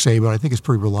is hearsay, but I think it's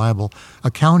pretty reliable, a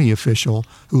county official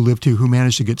who lived here who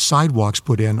managed to get sidewalks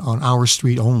put in on our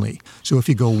street only. So if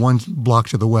you go one block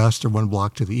to the west or one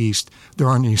block to the east, there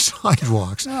aren't any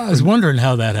sidewalks. I was wondering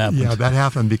how that happened. Yeah, that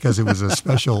happened because it was a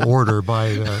special order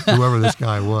by whoever this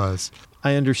guy was.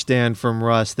 I understand from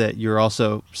Russ that you're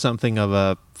also something of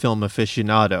a film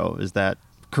aficionado. Is that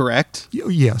correct?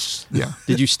 Yes, yeah.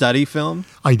 Did you study film?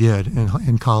 I did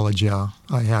in college, yeah.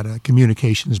 I had a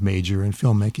communications major, and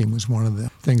filmmaking was one of the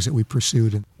things that we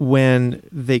pursued. When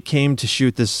they came to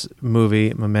shoot this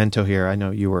movie, Memento here, I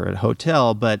know you were at a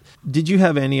hotel, but did you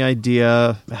have any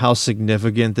idea how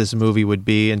significant this movie would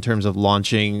be in terms of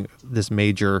launching this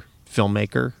major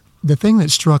filmmaker? The thing that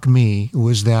struck me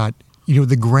was that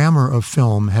the grammar of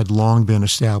film had long been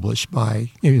established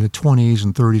by in the 20s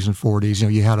and 30s and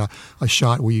 40s. You had a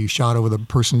shot where you shot over the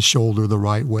person's shoulder the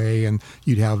right way, and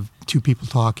you'd have two people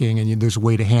talking, and there's a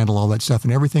way to handle all that stuff.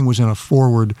 And everything was in a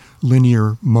forward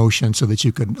linear motion so that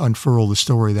you could unfurl the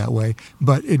story that way.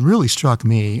 But it really struck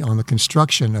me on the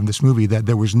construction of this movie that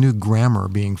there was new grammar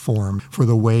being formed for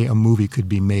the way a movie could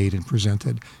be made and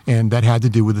presented. And that had to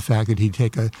do with the fact that he'd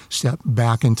take a step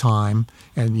back in time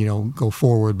and, go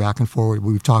forward, back and forward.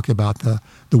 We've talked about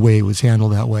the way it was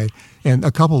handled that way. And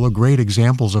a couple of great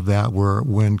examples of that were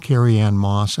when Carrie-Anne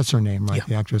Moss, that's her name, right,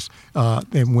 the actress,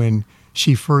 and when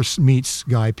she first meets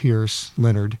Guy Pearce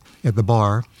Leonard at the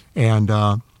bar, and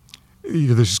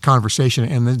there's this conversation,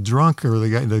 and the drunk, or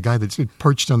the guy that's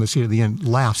perched on the seat at the end,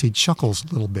 laughs. He chuckles a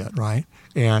little bit, right?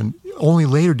 And only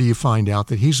later do you find out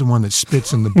that he's the one that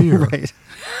spits in the beer. Right.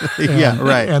 Yeah,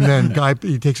 right. And then Guy,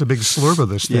 he takes a big slurp of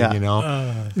this thing,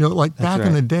 like back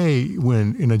in the day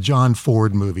when in a John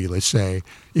Ford movie, let's say,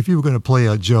 if you were going to play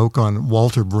a joke on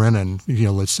Walter Brennan,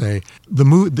 let's say,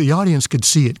 the audience could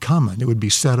see it coming. It would be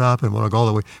set up and all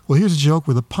the way. Well, here's a joke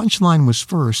where the punchline was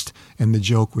first and the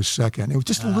joke was second. It was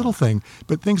just a little thing,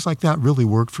 but things like that really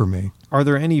worked for me. Are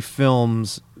there any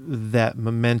films that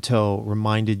Memento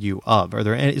reminded you of?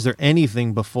 Is there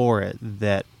anything before it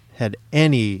that had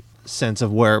any sense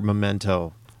of where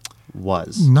Memento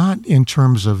was? Not in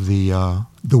terms of the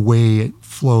way it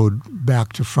flowed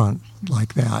back to front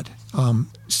like that.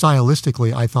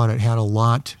 Stylistically, I thought it had a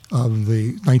lot of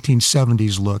the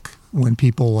 1970s look when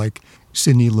people like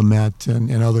Sidney Lumet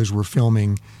and others were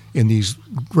filming in these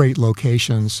great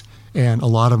locations, and a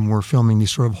lot of them were filming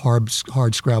these sort of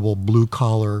hard scrabble,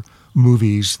 blue-collar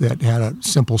movies that had a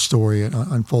simple story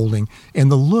unfolding. And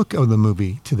the look of the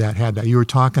movie to that had that. You were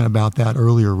talking about that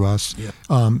earlier, Russ.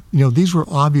 Yeah. These were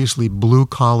obviously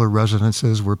blue-collar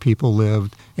residences where people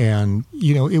lived, and,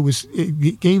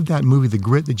 it gave that movie the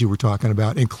grit that you were talking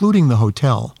about, including the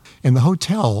hotel. And the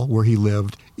hotel where he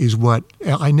lived is what,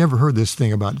 I never heard this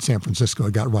thing about San Francisco.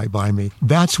 It got right by me.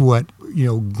 That's what,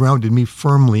 grounded me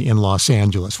firmly in Los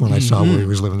Angeles when I saw where he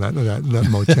was living, that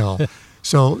motel.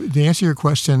 So to answer your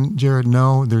question, Jared,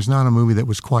 no, there's not a movie that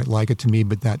was quite like it to me,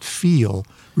 but that feel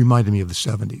reminded me of the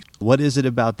 70s. What is it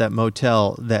about that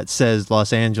motel that says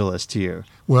Los Angeles to you?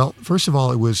 Well, first of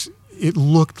all, it was it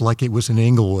looked like it was in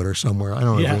Inglewood or somewhere. I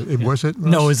don't know. Was it?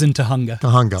 Russ? No, it was in Tahunga.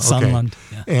 Tahunga, okay. Sunland.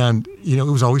 Yeah. And, it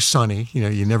was always sunny.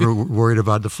 You never worried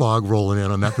about the fog rolling in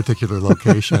on that particular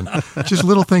location. Just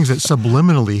little things that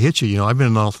subliminally hit you. I've been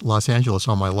in Los Angeles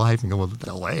all my life and go, well,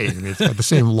 L.A., it's got the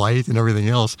same light and everything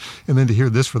else. And then to hear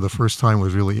this for the first time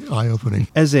was really eye-opening.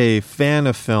 As a fan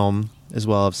of film, as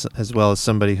well as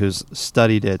somebody who's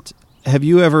studied it, have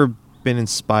you ever been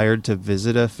inspired to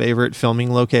visit a favorite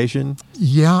filming location?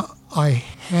 Yeah, I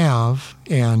have,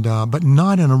 and but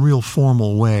not in a real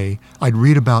formal way. I'd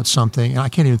read about something, and I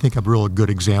can't even think of a real good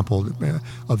example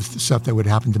of stuff that would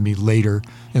happen to me later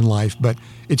in life, but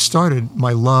it started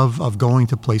my love of going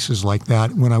to places like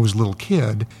that when I was a little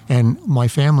kid, and my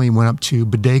family went up to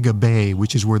Bodega Bay,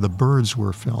 which is where The Birds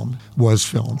was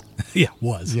filmed. Yeah,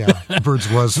 was. Yeah, Birds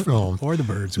was filmed. Or The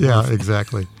Birds. Yeah,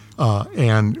 exactly.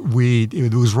 And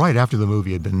it was right after the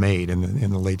movie had been made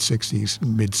in the late 60s,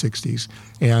 mid 60s.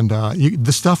 And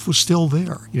the stuff was still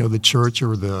there. The church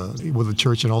the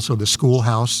church and also the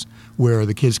schoolhouse where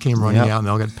the kids came running out and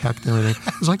they all got pecked and everything.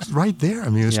 It was like right there. I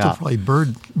mean, there's still probably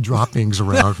bird droppings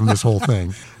around from this whole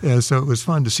thing. And so it was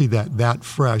fun to see that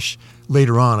fresh.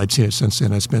 Later on, I'd seen it since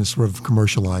then. It's been sort of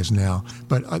commercialized now.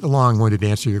 But a long-winded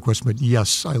answer to your question. But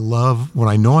yes, I love, when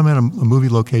I know I'm at a movie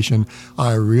location,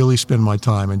 I really spend my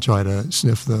time and try to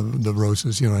sniff the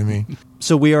roses, you know what I mean?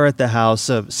 So we are at the house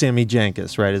of Sammy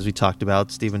Jenkins, right? As we talked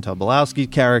about, Stephen Tobolowsky's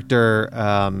character.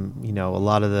 A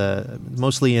lot of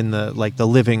mostly in the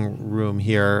living room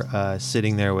here,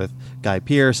 sitting there with Guy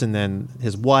Pearce and then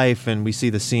his wife, and we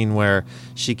see the scene where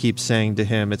she keeps saying to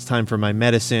him, "It's time for my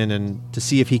medicine," and to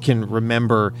see if he can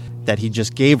remember that he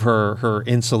just gave her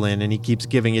insulin, and he keeps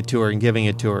giving it to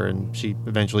her, and she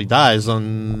eventually dies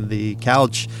on the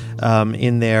couch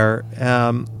in there.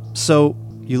 So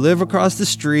you live across the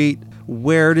street.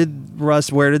 Where did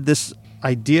this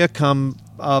idea come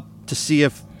up to see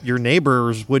if your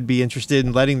neighbors would be interested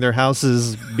in letting their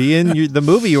houses be in the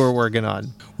movie you were working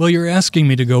on? Well, you're asking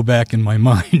me to go back in my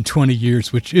mind 20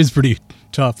 years, which is pretty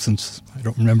tough since I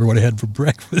don't remember what I had for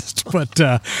breakfast. But,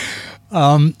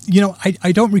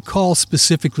 I don't recall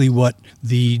specifically what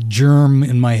the germ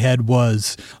in my head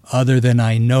was, other than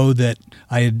I know that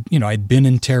I'd been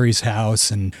in Terry's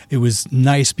house, and it was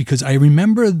nice because I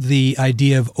remember the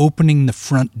idea of opening the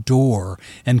front door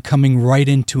and coming right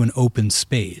into an open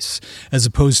space, as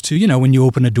opposed to, when you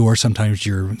open a door, sometimes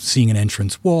you're seeing an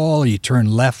entrance wall, or you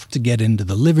turn left to get into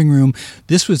the living room.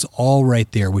 This was all right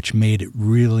there, which made it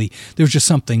really, there was just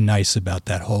something nice about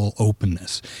that whole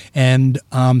openness. And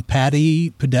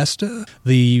Patty Podesta,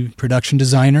 the production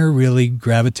designer, really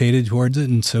gravitated towards it,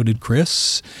 and so did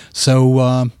Chris.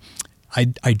 So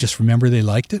I just remember they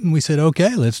liked it, and we said,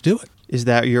 okay, let's do it. Is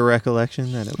that your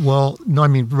recollection? Well, no, I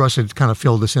mean, Russ had kind of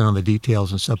filled us in on the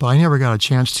details and stuff, but I never got a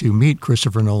chance to meet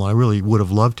Christopher Nolan. I really would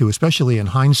have loved to, especially in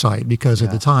hindsight, because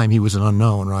at the time he was an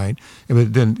unknown, right?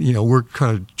 But then, we're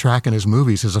kind of tracking his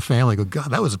movies as a family. Go,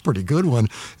 God, that was a pretty good one,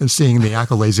 and seeing the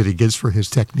accolades that he gets for his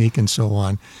technique and so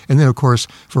on. And then, of course,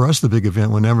 for us, the big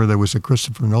event, whenever there was a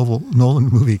Christopher Nolan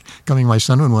movie coming, my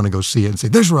son would want to go see it and say,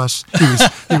 "There's Russ." He would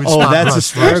that's Russ,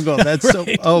 hysterical. Russ. That's so.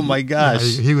 Oh my gosh.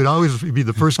 Yeah, he would always be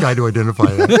the first guy to identify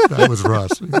that was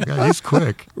Russ. He's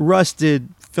quick. Russ, did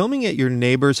filming at your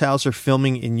neighbor's house or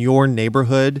filming in your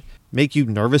neighborhood make you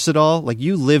nervous at all? Like,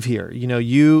 you live here,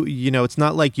 it's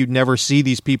not like you'd never see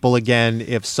these people again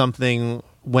if something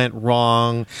went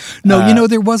wrong. No,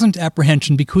 there wasn't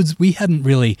apprehension because we hadn't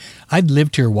really, I'd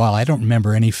lived here a while. I don't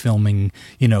remember any filming,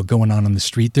 going on the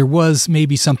street. There was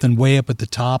maybe something way up at the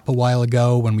top a while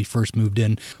ago when we first moved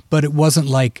in, but it wasn't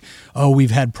like, oh,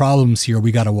 we've had problems here,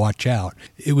 we got to watch out.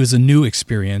 It was a new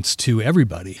experience to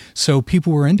everybody. So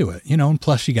people were into it, and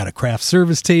plus you got a craft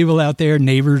service table out there,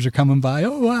 neighbors are coming by,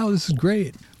 oh, wow, this is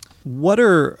great. What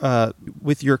are,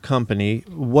 with your company,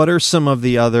 what are some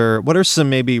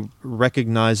maybe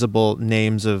recognizable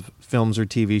names of films or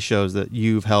TV shows that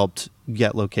you've helped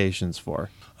get locations for?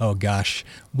 Oh, gosh.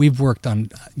 We've worked on,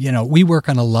 we work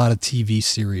on a lot of TV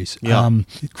series. Yeah.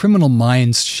 Criminal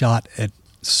Minds shot at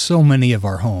so many of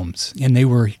our homes, and they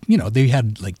were, they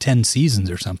had like 10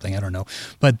 seasons or something, I don't know,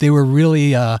 but they were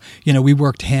really, we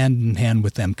worked hand in hand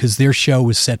with them because their show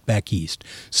was set back east,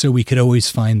 so we could always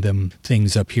find them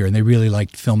things up here, and they really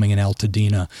liked filming in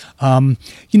Altadena.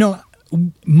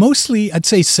 Mostly, I'd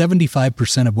say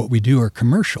 75% of what we do are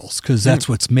commercials because that's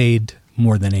what's made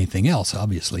more than anything else,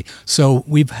 obviously. So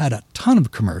we've had a ton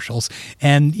of commercials,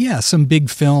 and some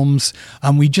big films.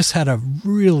 We just had a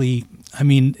really I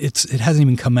mean, it hasn't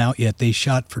even come out yet. They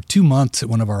shot for 2 months at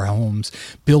one of our homes,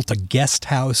 built a guest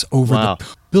house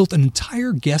built an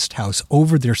entire guest house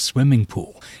over their swimming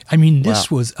pool. I mean, this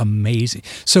was amazing.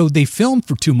 So they filmed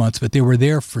for 2 months, but they were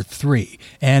there for 3.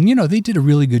 And, they did a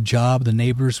really good job. The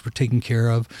neighbors were taken care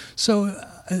of. So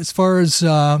as far as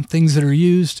things that are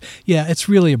used, it's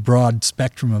really a broad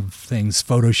spectrum of things,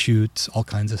 photo shoots, all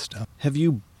kinds of stuff. Have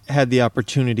you had the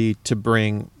opportunity to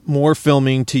bring more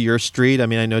filming to your street? I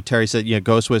mean, I know Terry said,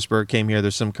 Ghost Whisperer came here.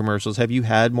 There's some commercials. Have you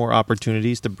had more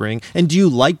opportunities to bring? And do you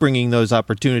like bringing those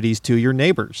opportunities to your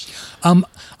neighbors?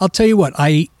 I'll tell you what,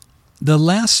 the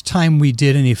last time we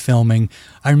did any filming,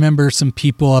 I remember some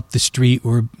people up the street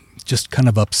were just kind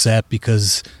of upset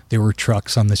because there were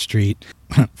trucks on the street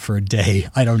for a day.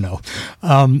 I don't know.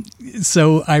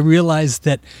 So I realized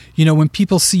that, when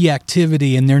people see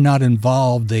activity and they're not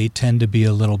involved, they tend to be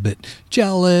a little bit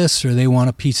jealous or they want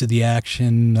a piece of the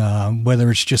action,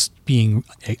 whether it's just being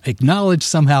acknowledged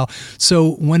somehow.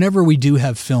 So whenever we do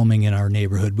have filming in our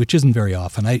neighborhood, which isn't very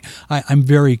often, I'm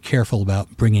very careful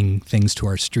about bringing things to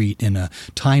our street in a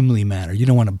timely manner. You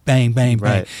don't want to bang, bang,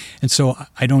 bang. Right. And so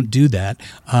I don't do that.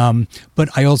 But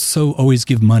I also always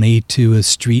give money to a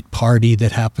street party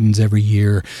that happens every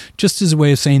year, just as a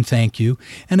way of saying thank you.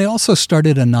 And I also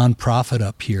started a nonprofit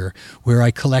up here where I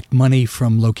collect money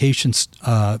from locations,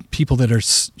 people that are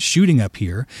shooting up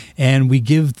here, and we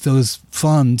give those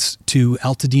funds to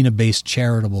Altadena-based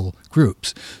charitable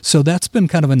groups. So that's been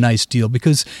kind of a nice deal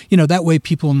because, that way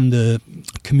people in the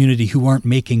community who aren't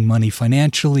making money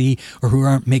financially or who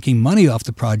aren't making money off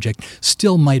the project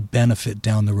still might benefit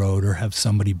down the road or have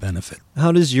somebody benefit.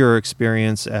 How does your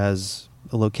experience as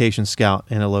a location scout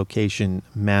and a location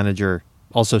manager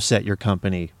also set your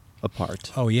company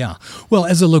apart? Oh, yeah. Well,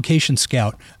 as a location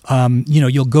scout,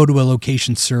 you'll go to a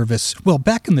location service. Well,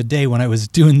 back in the day when I was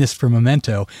doing this for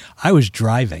Memento, I was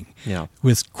driving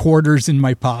with quarters in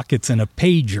my pockets and a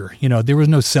pager. There was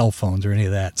no cell phones or any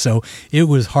of that. So it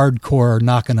was hardcore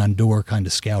knocking on door kind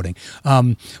of scouting.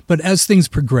 But as things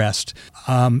progressed,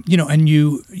 and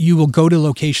you will go to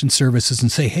location services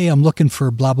and say, hey, I'm looking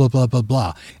for blah, blah, blah, blah,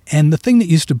 blah. And the thing that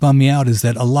used to bum me out is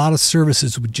that a lot of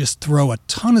services would just throw a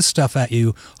ton of stuff at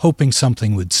you, hoping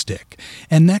something would stick.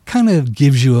 And that kind of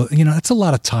gives you, that's a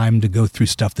lot of time to go through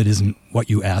stuff that isn't what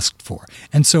you asked for.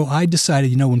 And so I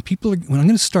decided, when I'm going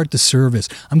to start the service,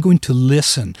 I'm going to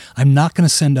listen. I'm not going to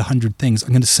send 100 things. I'm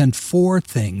going to send 4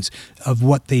 things of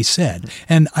what they said.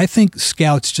 And I think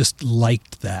scouts just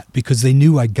liked that because they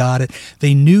knew I got it.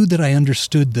 They knew that I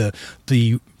understood the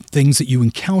things that you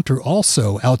encounter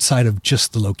also outside of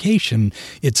just the location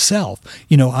itself.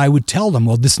 I would tell them,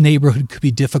 well, this neighborhood could be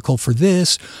difficult for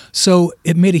this. So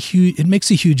it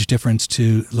makes a huge difference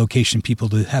to location people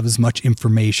to have as much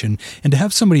information and to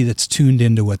have somebody that's tuned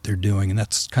into what they're doing. And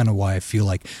that's kind of why I feel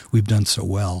like we've done so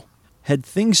well. Had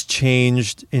things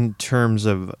changed in terms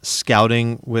of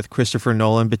scouting with Christopher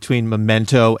Nolan between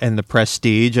Memento and The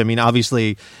Prestige? I mean,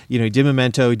 obviously, he did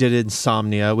Memento, he did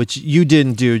Insomnia, which you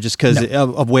didn't do just because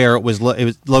of where it was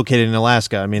located in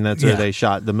Alaska. I mean, that's where they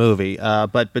shot the movie.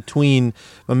 But between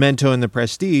Memento and The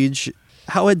Prestige,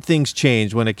 how had things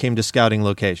changed when it came to scouting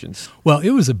locations? Well,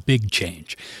 it was a big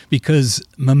change because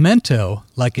Memento,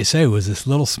 like I say, was this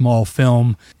little small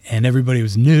film and everybody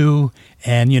was new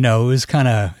and, it was kind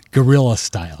of guerrilla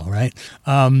style, right?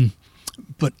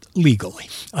 But legally.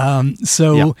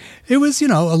 It was,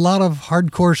 a lot of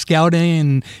hardcore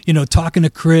scouting and, talking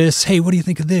to Chris. Hey, what do you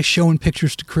think of this? Showing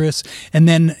pictures to Chris. And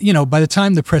then, by the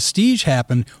time The Prestige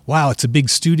happened, wow, it's a big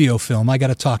studio film. I got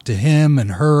to talk to him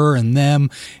and her and them.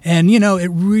 And,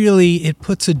 it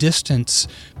puts a distance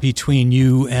between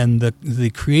you and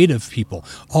the creative people.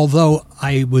 Although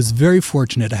I was very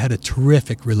fortunate. I had a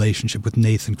terrific relationship with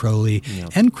Nathan Crowley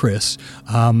and Chris.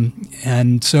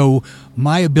 And so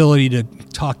my ability to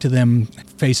talk to them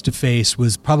face to face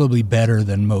was probably better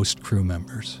than most crew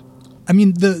members. I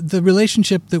mean, the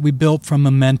relationship that we built from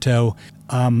Memento,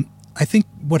 I think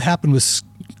what happened was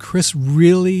Chris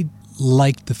really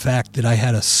liked the fact that I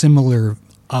had a similar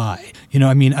eye.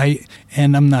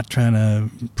 And I'm not trying to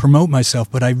promote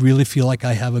myself, but I really feel like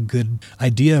I have a good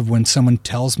idea of when someone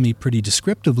tells me pretty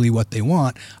descriptively what they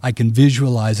want, I can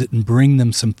visualize it and bring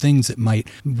them some things that might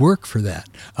work for that.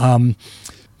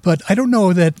 But I don't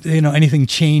know that, anything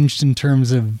changed in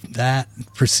terms of that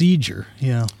procedure,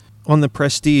 On The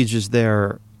Prestige, is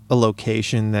there a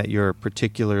location that you're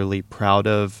particularly proud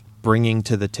of bringing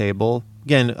to the table?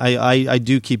 Again, I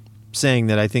do keep saying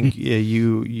that I think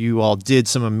you all did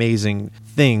some amazing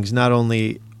things. Not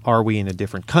only are we in a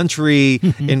different country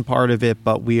in part of it,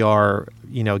 but we are,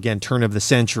 again, turn of the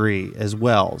century as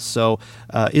well. So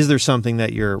is there something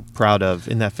that you're proud of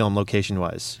in that film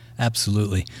location-wise?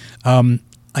 absolutely.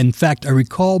 In fact, I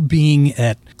recall being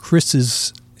at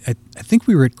Chris's. I think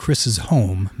we were at Chris's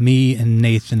home. Me and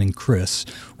Nathan and Chris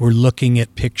were looking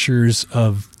at pictures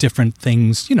of different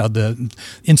things, the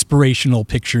inspirational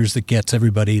pictures that gets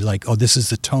everybody like, oh, this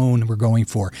is the tone we're going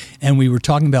for. And we were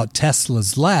talking about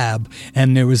Tesla's lab,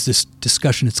 and there was this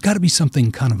discussion, it's got to be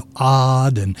something kind of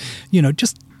odd and,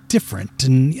 just different.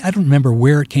 And I don't remember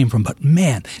where it came from, but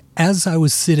man, as I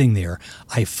was sitting there,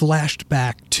 I flashed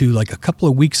back to like a couple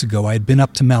of weeks ago. I had been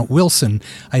up to Mount Wilson,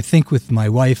 I think with my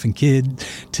wife and kid,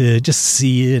 to just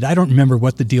see it. I don't remember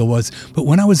what the deal was, but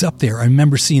when I was up there, I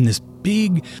remember seeing this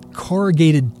big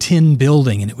corrugated tin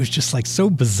building, and it was just like so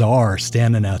bizarre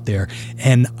standing out there.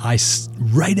 And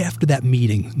right after that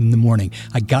meeting in the morning,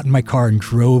 I got in my car and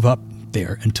drove up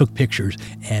there and took pictures,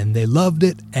 and they loved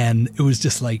it. And it was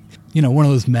just like, one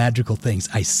of those magical things.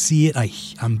 I see it. I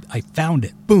found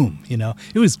it. Boom.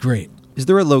 It was great. Is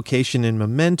there a location in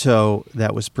Memento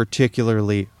that was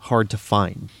particularly hard to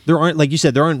find? There aren't, like you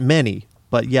said, there aren't many,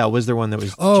 but yeah, was there one that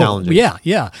was challenging?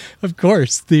 Yeah, of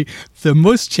course. The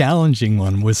most challenging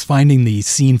one was finding the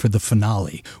scene for the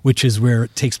finale, which is where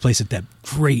it takes place at that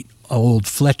great old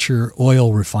Fletcher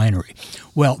oil refinery.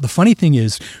 Well, the funny thing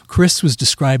is, Chris was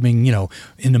describing,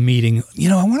 in a meeting,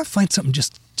 I want to find something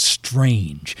just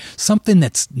strange, something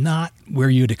that's not where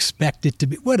you'd expect it to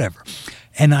be, whatever.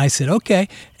 And I said, okay.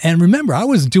 And remember, I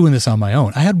was doing this on my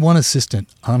own. I had one assistant,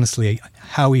 honestly,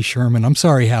 Howie Sherman. I'm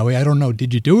sorry, Howie. I don't know.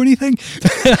 Did you do anything?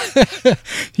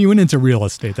 He went into real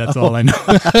estate. That's all I know.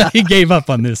 He gave up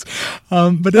on this.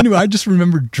 But anyway, I just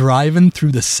remember driving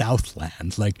through the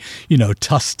Southland, like,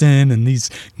 Tustin and these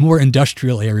more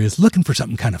industrial areas, looking for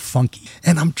something kind of funky.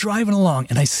 And I'm driving along,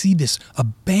 and I see this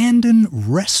abandoned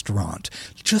restaurant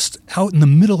just out in the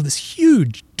middle of this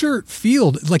huge dirt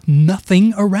field, like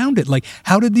nothing around it. Like,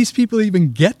 how did these people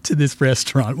even get to this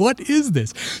restaurant? What is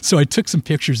this? So I took some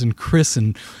pictures, and Chris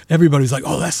and everybody was like,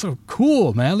 oh, that's so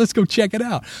cool, man. Let's go check it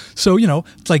out. So,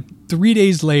 it's like 3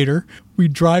 days later, we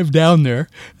drive down there,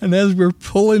 and as we're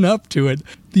pulling up to it,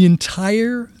 the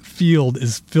entire field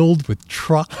is filled with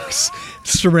trucks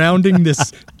surrounding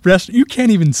this restaurant. You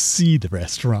can't even see the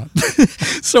restaurant.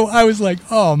 So I was like,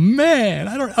 oh man,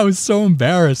 I was so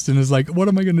embarrassed, and was like, what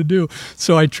am I going to do?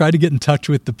 So I tried to get in touch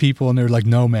with the people, and they're like,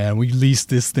 no man, we leased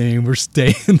this thing, we're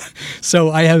staying. So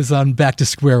I was on back to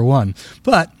square one.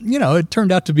 But, it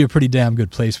turned out to be a pretty damn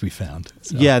good place we found.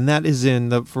 So. Yeah, and that is in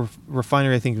the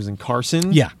refinery, I think it was in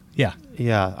Carson. Yeah.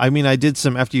 Yeah, I mean, I did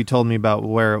some, after you told me about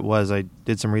where it was, I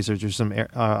did some research. There's some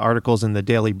articles in the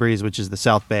Daily Breeze, which is the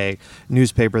South Bay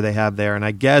newspaper they have there. And I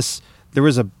guess there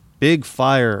was a big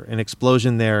fire, an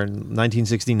explosion there in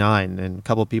 1969, and a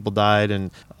couple of people died, and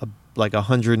like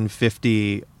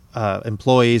 150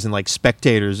 employees and like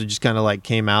spectators who just kind of like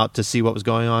came out to see what was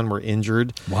going on were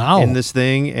injured in this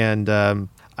thing. And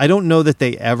I don't know that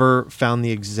they ever found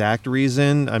the exact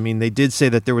reason. I mean, they did say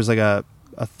that there was like a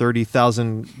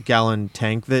 30,000 gallon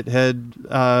tank that had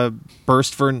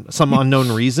burst for some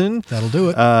unknown reason. That'll do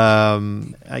it.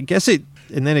 I guess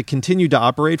and then it continued to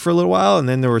operate for a little while, and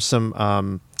then there were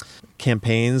some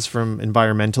campaigns from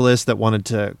environmentalists that wanted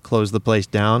to close the place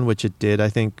down, which it did, I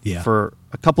think, for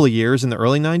a couple of years in the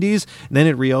early 90s. And then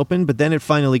it reopened, but then it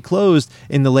finally closed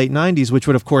in the late 90s, which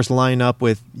would, of course, line up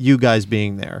with you guys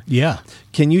being there. Yeah.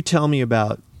 Can you tell me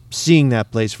about seeing that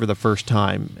place for the first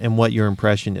time and what your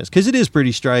impression is? Because it is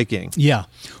pretty striking. Yeah.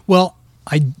 Well,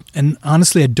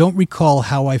 honestly, I don't recall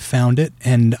how I found it,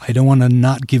 and I don't want to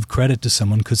not give credit to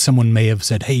someone, because someone may have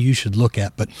said, hey, you should look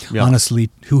at, but honestly,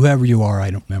 whoever you are,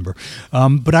 I don't remember.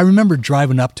 But I remember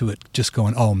driving up to it just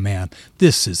going, oh man,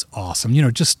 this is awesome.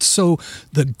 Just so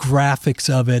the graphics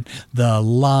of it, the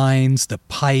lines, the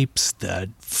pipes,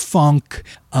 the funk,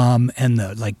 and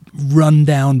the like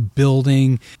rundown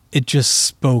building, it just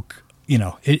spoke,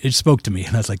 it spoke to me,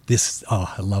 and I was like,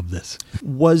 I love this.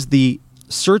 Was the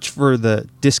search for the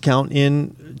Discount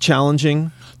Inn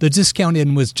challenging? The Discount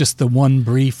Inn was just the one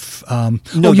brief.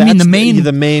 No, you mean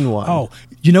the main one? Oh,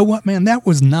 you know what, man? That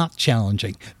was not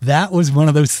challenging. That was one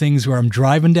of those things where I'm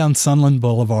driving down Sunland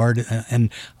Boulevard,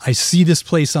 and I see this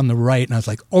place on the right, and I was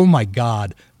like, oh my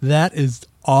God, that is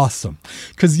awesome.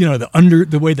 Because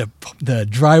the way the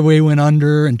driveway went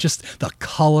under, and just the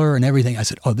color and everything, I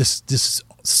said, oh, this is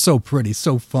so pretty,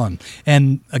 so fun.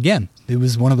 And again, it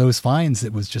was one of those finds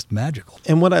that was just magical.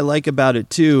 And what I like about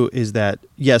it too is that,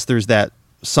 yes, there's that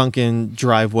sunken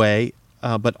driveway,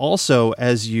 but also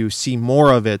as you see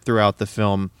more of it throughout the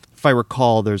film, if I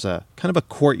recall, there's a kind of a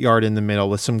courtyard in the middle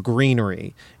with some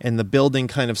greenery, and the building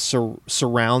kind of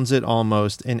surrounds it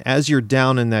almost. And as you're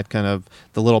down in that kind of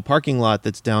the little parking lot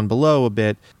that's down below a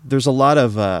bit, there's a lot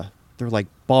of they're like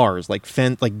bars, like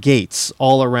gates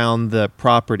all around the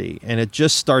property, and it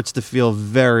just starts to feel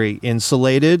very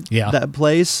insulated. Yeah. That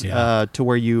place to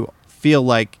where you feel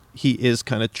like he is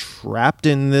kind of trapped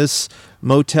in this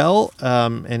motel.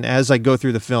 And as I go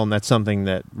through the film, that's something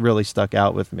that really stuck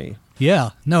out with me. Yeah,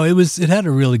 no, it had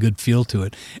a really good feel to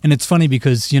it. And it's funny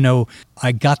because,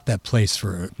 I got that place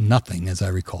for nothing, as I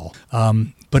recall.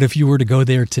 But if you were to go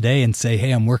there today and say,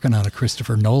 hey, I'm working on a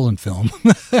Christopher Nolan film,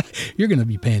 you're going to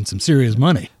be paying some serious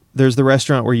money. There's the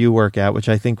restaurant where you work at, which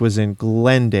I think was in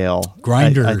Glendale.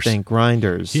 Grinders. I think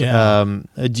Grinders. Yeah.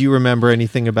 Do you remember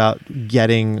anything about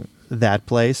getting that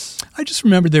place? I just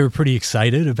remember they were pretty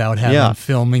excited about having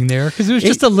filming there because it was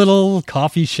just a little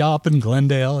coffee shop in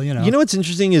Glendale, You know what's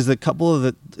interesting is the couple of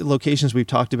the locations we've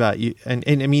talked about, and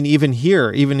I mean, even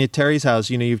here, even at Terry's house,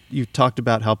 you've talked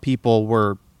about how people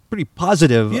were pretty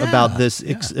positive about this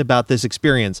about this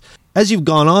experience. As you've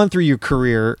gone on through your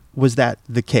career, was that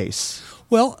the case?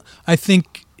 Well, I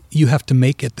think you have to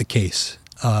make it the case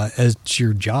as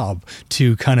your job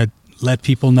to kind of let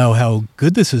people know how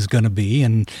good this is going to be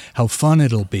and how fun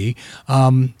it'll be.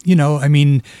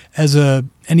 As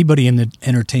anybody in the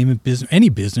entertainment business, any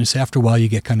business, after a while you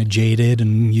get kind of jaded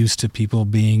and used to people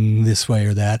being this way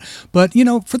or that. But,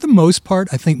 for the most part,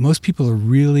 I think most people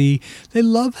they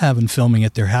love having filming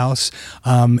at their house.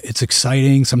 It's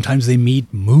exciting. Sometimes they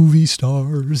meet movie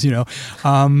stars,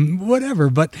 whatever.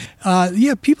 But,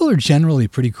 people are generally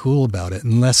pretty cool about it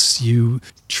unless you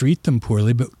treat them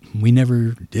poorly, but we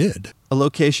never did. A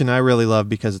location I really love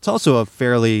because it's also a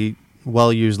fairly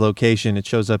well-used location. It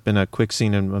shows up in a quick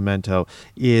scene in Memento,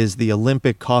 is the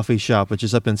Olympic Coffee Shop, which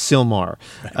is up in Sylmar,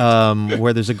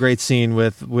 where there's a great scene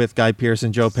with Guy Pearce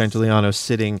and Joe Pantoliano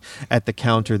sitting at the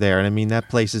counter there. And I mean, that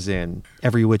place is in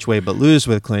Every Which Way But Loose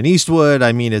with Clint Eastwood.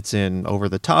 I mean, it's in Over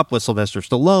the Top with Sylvester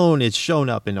Stallone. It's shown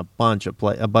up in a bunch of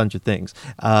things.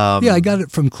 I got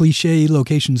it from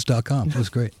clichélocations.com. It was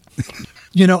great.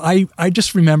 I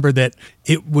just remember that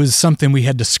it was something we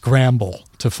had to scramble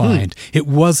to find. It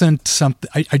wasn't something,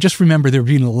 I just remember there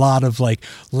being a lot of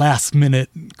last minute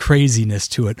craziness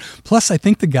to it. Plus, I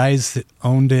think the guys that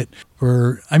owned it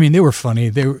they were funny.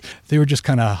 They were just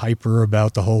kind of hyper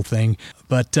about the whole thing.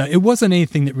 But it wasn't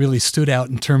anything that really stood out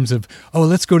in terms of,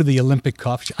 let's go to the Olympic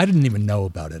Coffee Shop. I didn't even know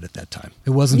about it at that time.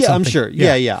 It wasn't something. I'm sure.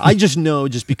 Yeah. I just know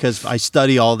just because I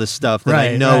study all this stuff that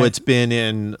I know it's been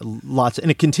in lots,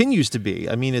 and it continues to be.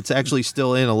 I mean, it's actually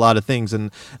still in a lot of things. And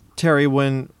Terry,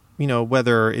 when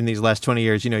whether in these last 20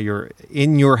 years, you're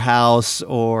in your house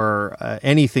or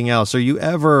anything else, are you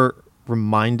ever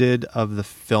reminded of the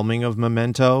filming of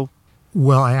Memento?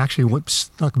 Well, I actually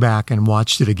stuck back and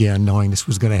watched it again, knowing this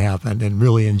was going to happen, and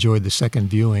really enjoyed the second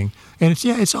viewing. And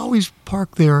it's always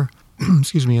parked there,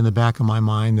 in the back of my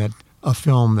mind that a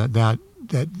film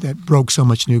that broke so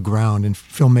much new ground and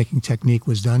filmmaking technique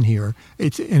was done here.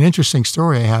 It's an interesting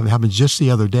story I have. It happened just the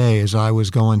other day as I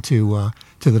was going to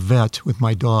the vet with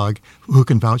my dog, who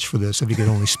can vouch for this if he could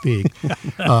only speak.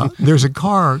 There's a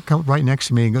car right next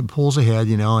to me and pulls ahead,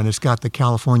 and it's got the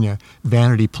California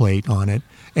vanity plate on it,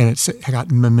 and it's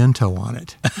got Memento on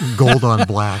it, gold on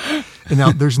black. And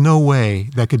now there's no way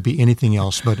that could be anything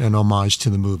else but an homage to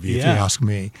the movie, if you ask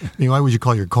me. Why would you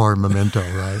call your car Memento,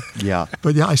 right? Yeah.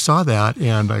 But I saw that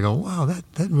and I go, wow,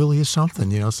 that really is something.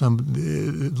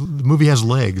 The movie has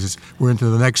legs. We're into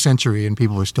the next century and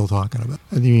people are still talking about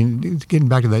it. I mean, getting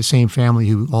back to that same family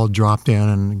who all dropped in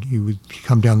and he would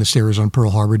come down the stairs on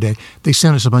Pearl Harbor Day, they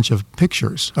sent us a bunch of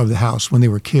pictures of the house when they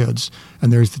were kids.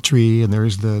 And there's the tree and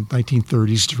there's the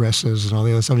 1930s dresses and all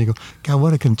the other stuff. And you go, God,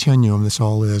 what a continuum this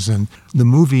all is. And the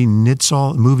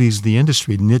the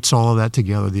industry knits all of that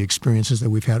together, the experiences that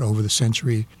we've had over the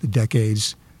century, the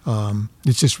decades.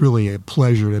 It's just really a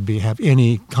pleasure to have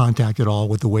any contact at all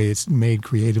with the way it's made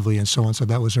creatively and so on. So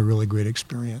that was a really great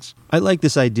experience. I like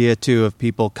this idea, too, of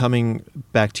people coming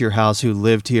back to your house who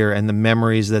lived here and the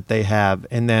memories that they have,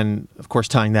 and then, of course,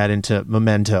 tying that into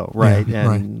Memento, right?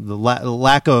 Yeah, and the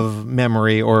lack of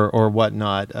memory or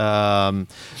whatnot.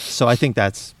 So I think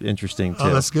that's interesting, too.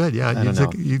 Oh, that's good, yeah.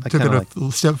 You took it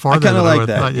a step I farther. kind of like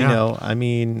that, thought, yeah. I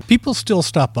mean... People still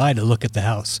stop by to look at the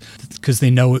house because they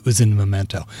know it was in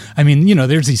Memento. I mean,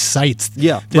 there's these sites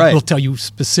that will tell you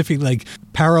specific,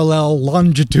 parallel,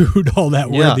 longitude, all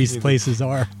that, where these places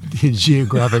are.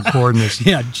 Geographic coordinates.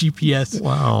 Yeah, GPS.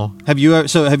 Wow. Have you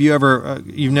ever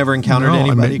you've never encountered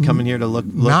anybody coming here to look?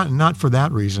 Not for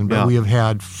that reason, but we have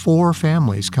had 4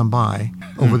 families come by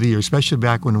over the years, especially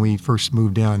back when we first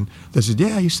moved in. That said,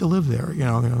 I used to live there.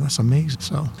 That's amazing.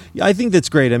 So yeah, I think that's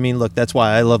great. I mean, look, that's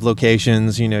why I love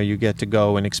locations. You get to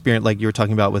go and experience, like you were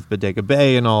talking about with Bodega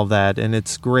Bay and all of that, and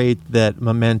it's great that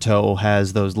Memento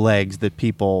has those legs that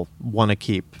people want to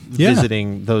keep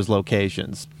visiting those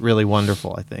locations. Really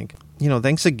wonderful, I think.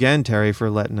 Thanks again, Terry, for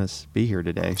letting us be here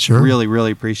today. Sure. Really,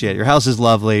 really appreciate it. Your house is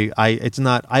lovely.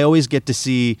 I always get to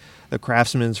see the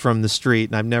Craftsmans from the street,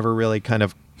 and I've never really kind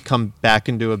of come back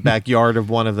into a backyard of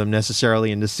one of them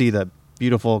necessarily, and to see the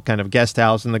beautiful kind of guest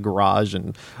house and the garage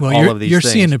and all of these things. You're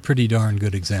seeing a pretty darn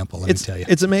good example, let me tell you.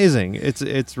 It's amazing.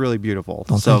 It's really beautiful.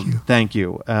 Well, so thank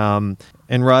you. And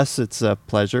Russ, it's a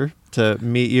pleasure to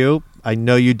meet you. I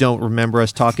know you don't remember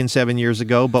us talking 7 years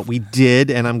ago, but we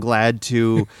did, and I'm glad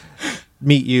to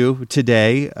meet you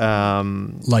today.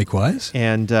 Likewise.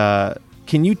 And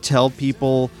can you tell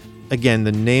people, again,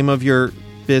 the name of your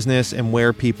business and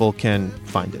where people can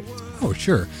find it? Oh,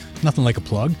 sure. Nothing like a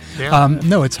plug. Yeah.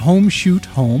 No, it's Home Shoot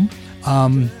Home,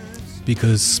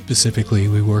 because specifically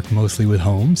we work mostly with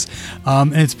homes.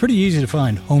 And it's pretty easy to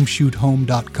find,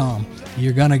 homeshoothome.com.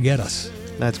 You're going to get us.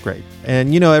 That's great.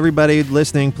 And, everybody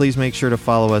listening, please make sure to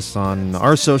follow us on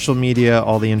our social media.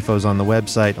 All the info's on the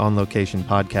website,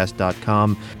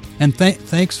 onlocationpodcast.com. And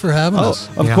thanks for having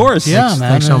us. Of course. Yeah, man.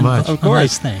 Thanks so much. Of course.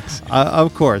 Nice, thanks.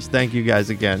 Of course. Thank you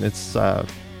guys again. It's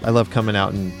I love coming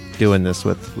out and doing this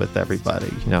with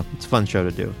everybody. It's a fun show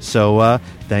to do. So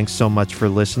thanks so much for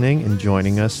listening and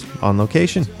joining us on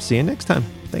location. See you next time.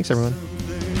 Thanks, everyone.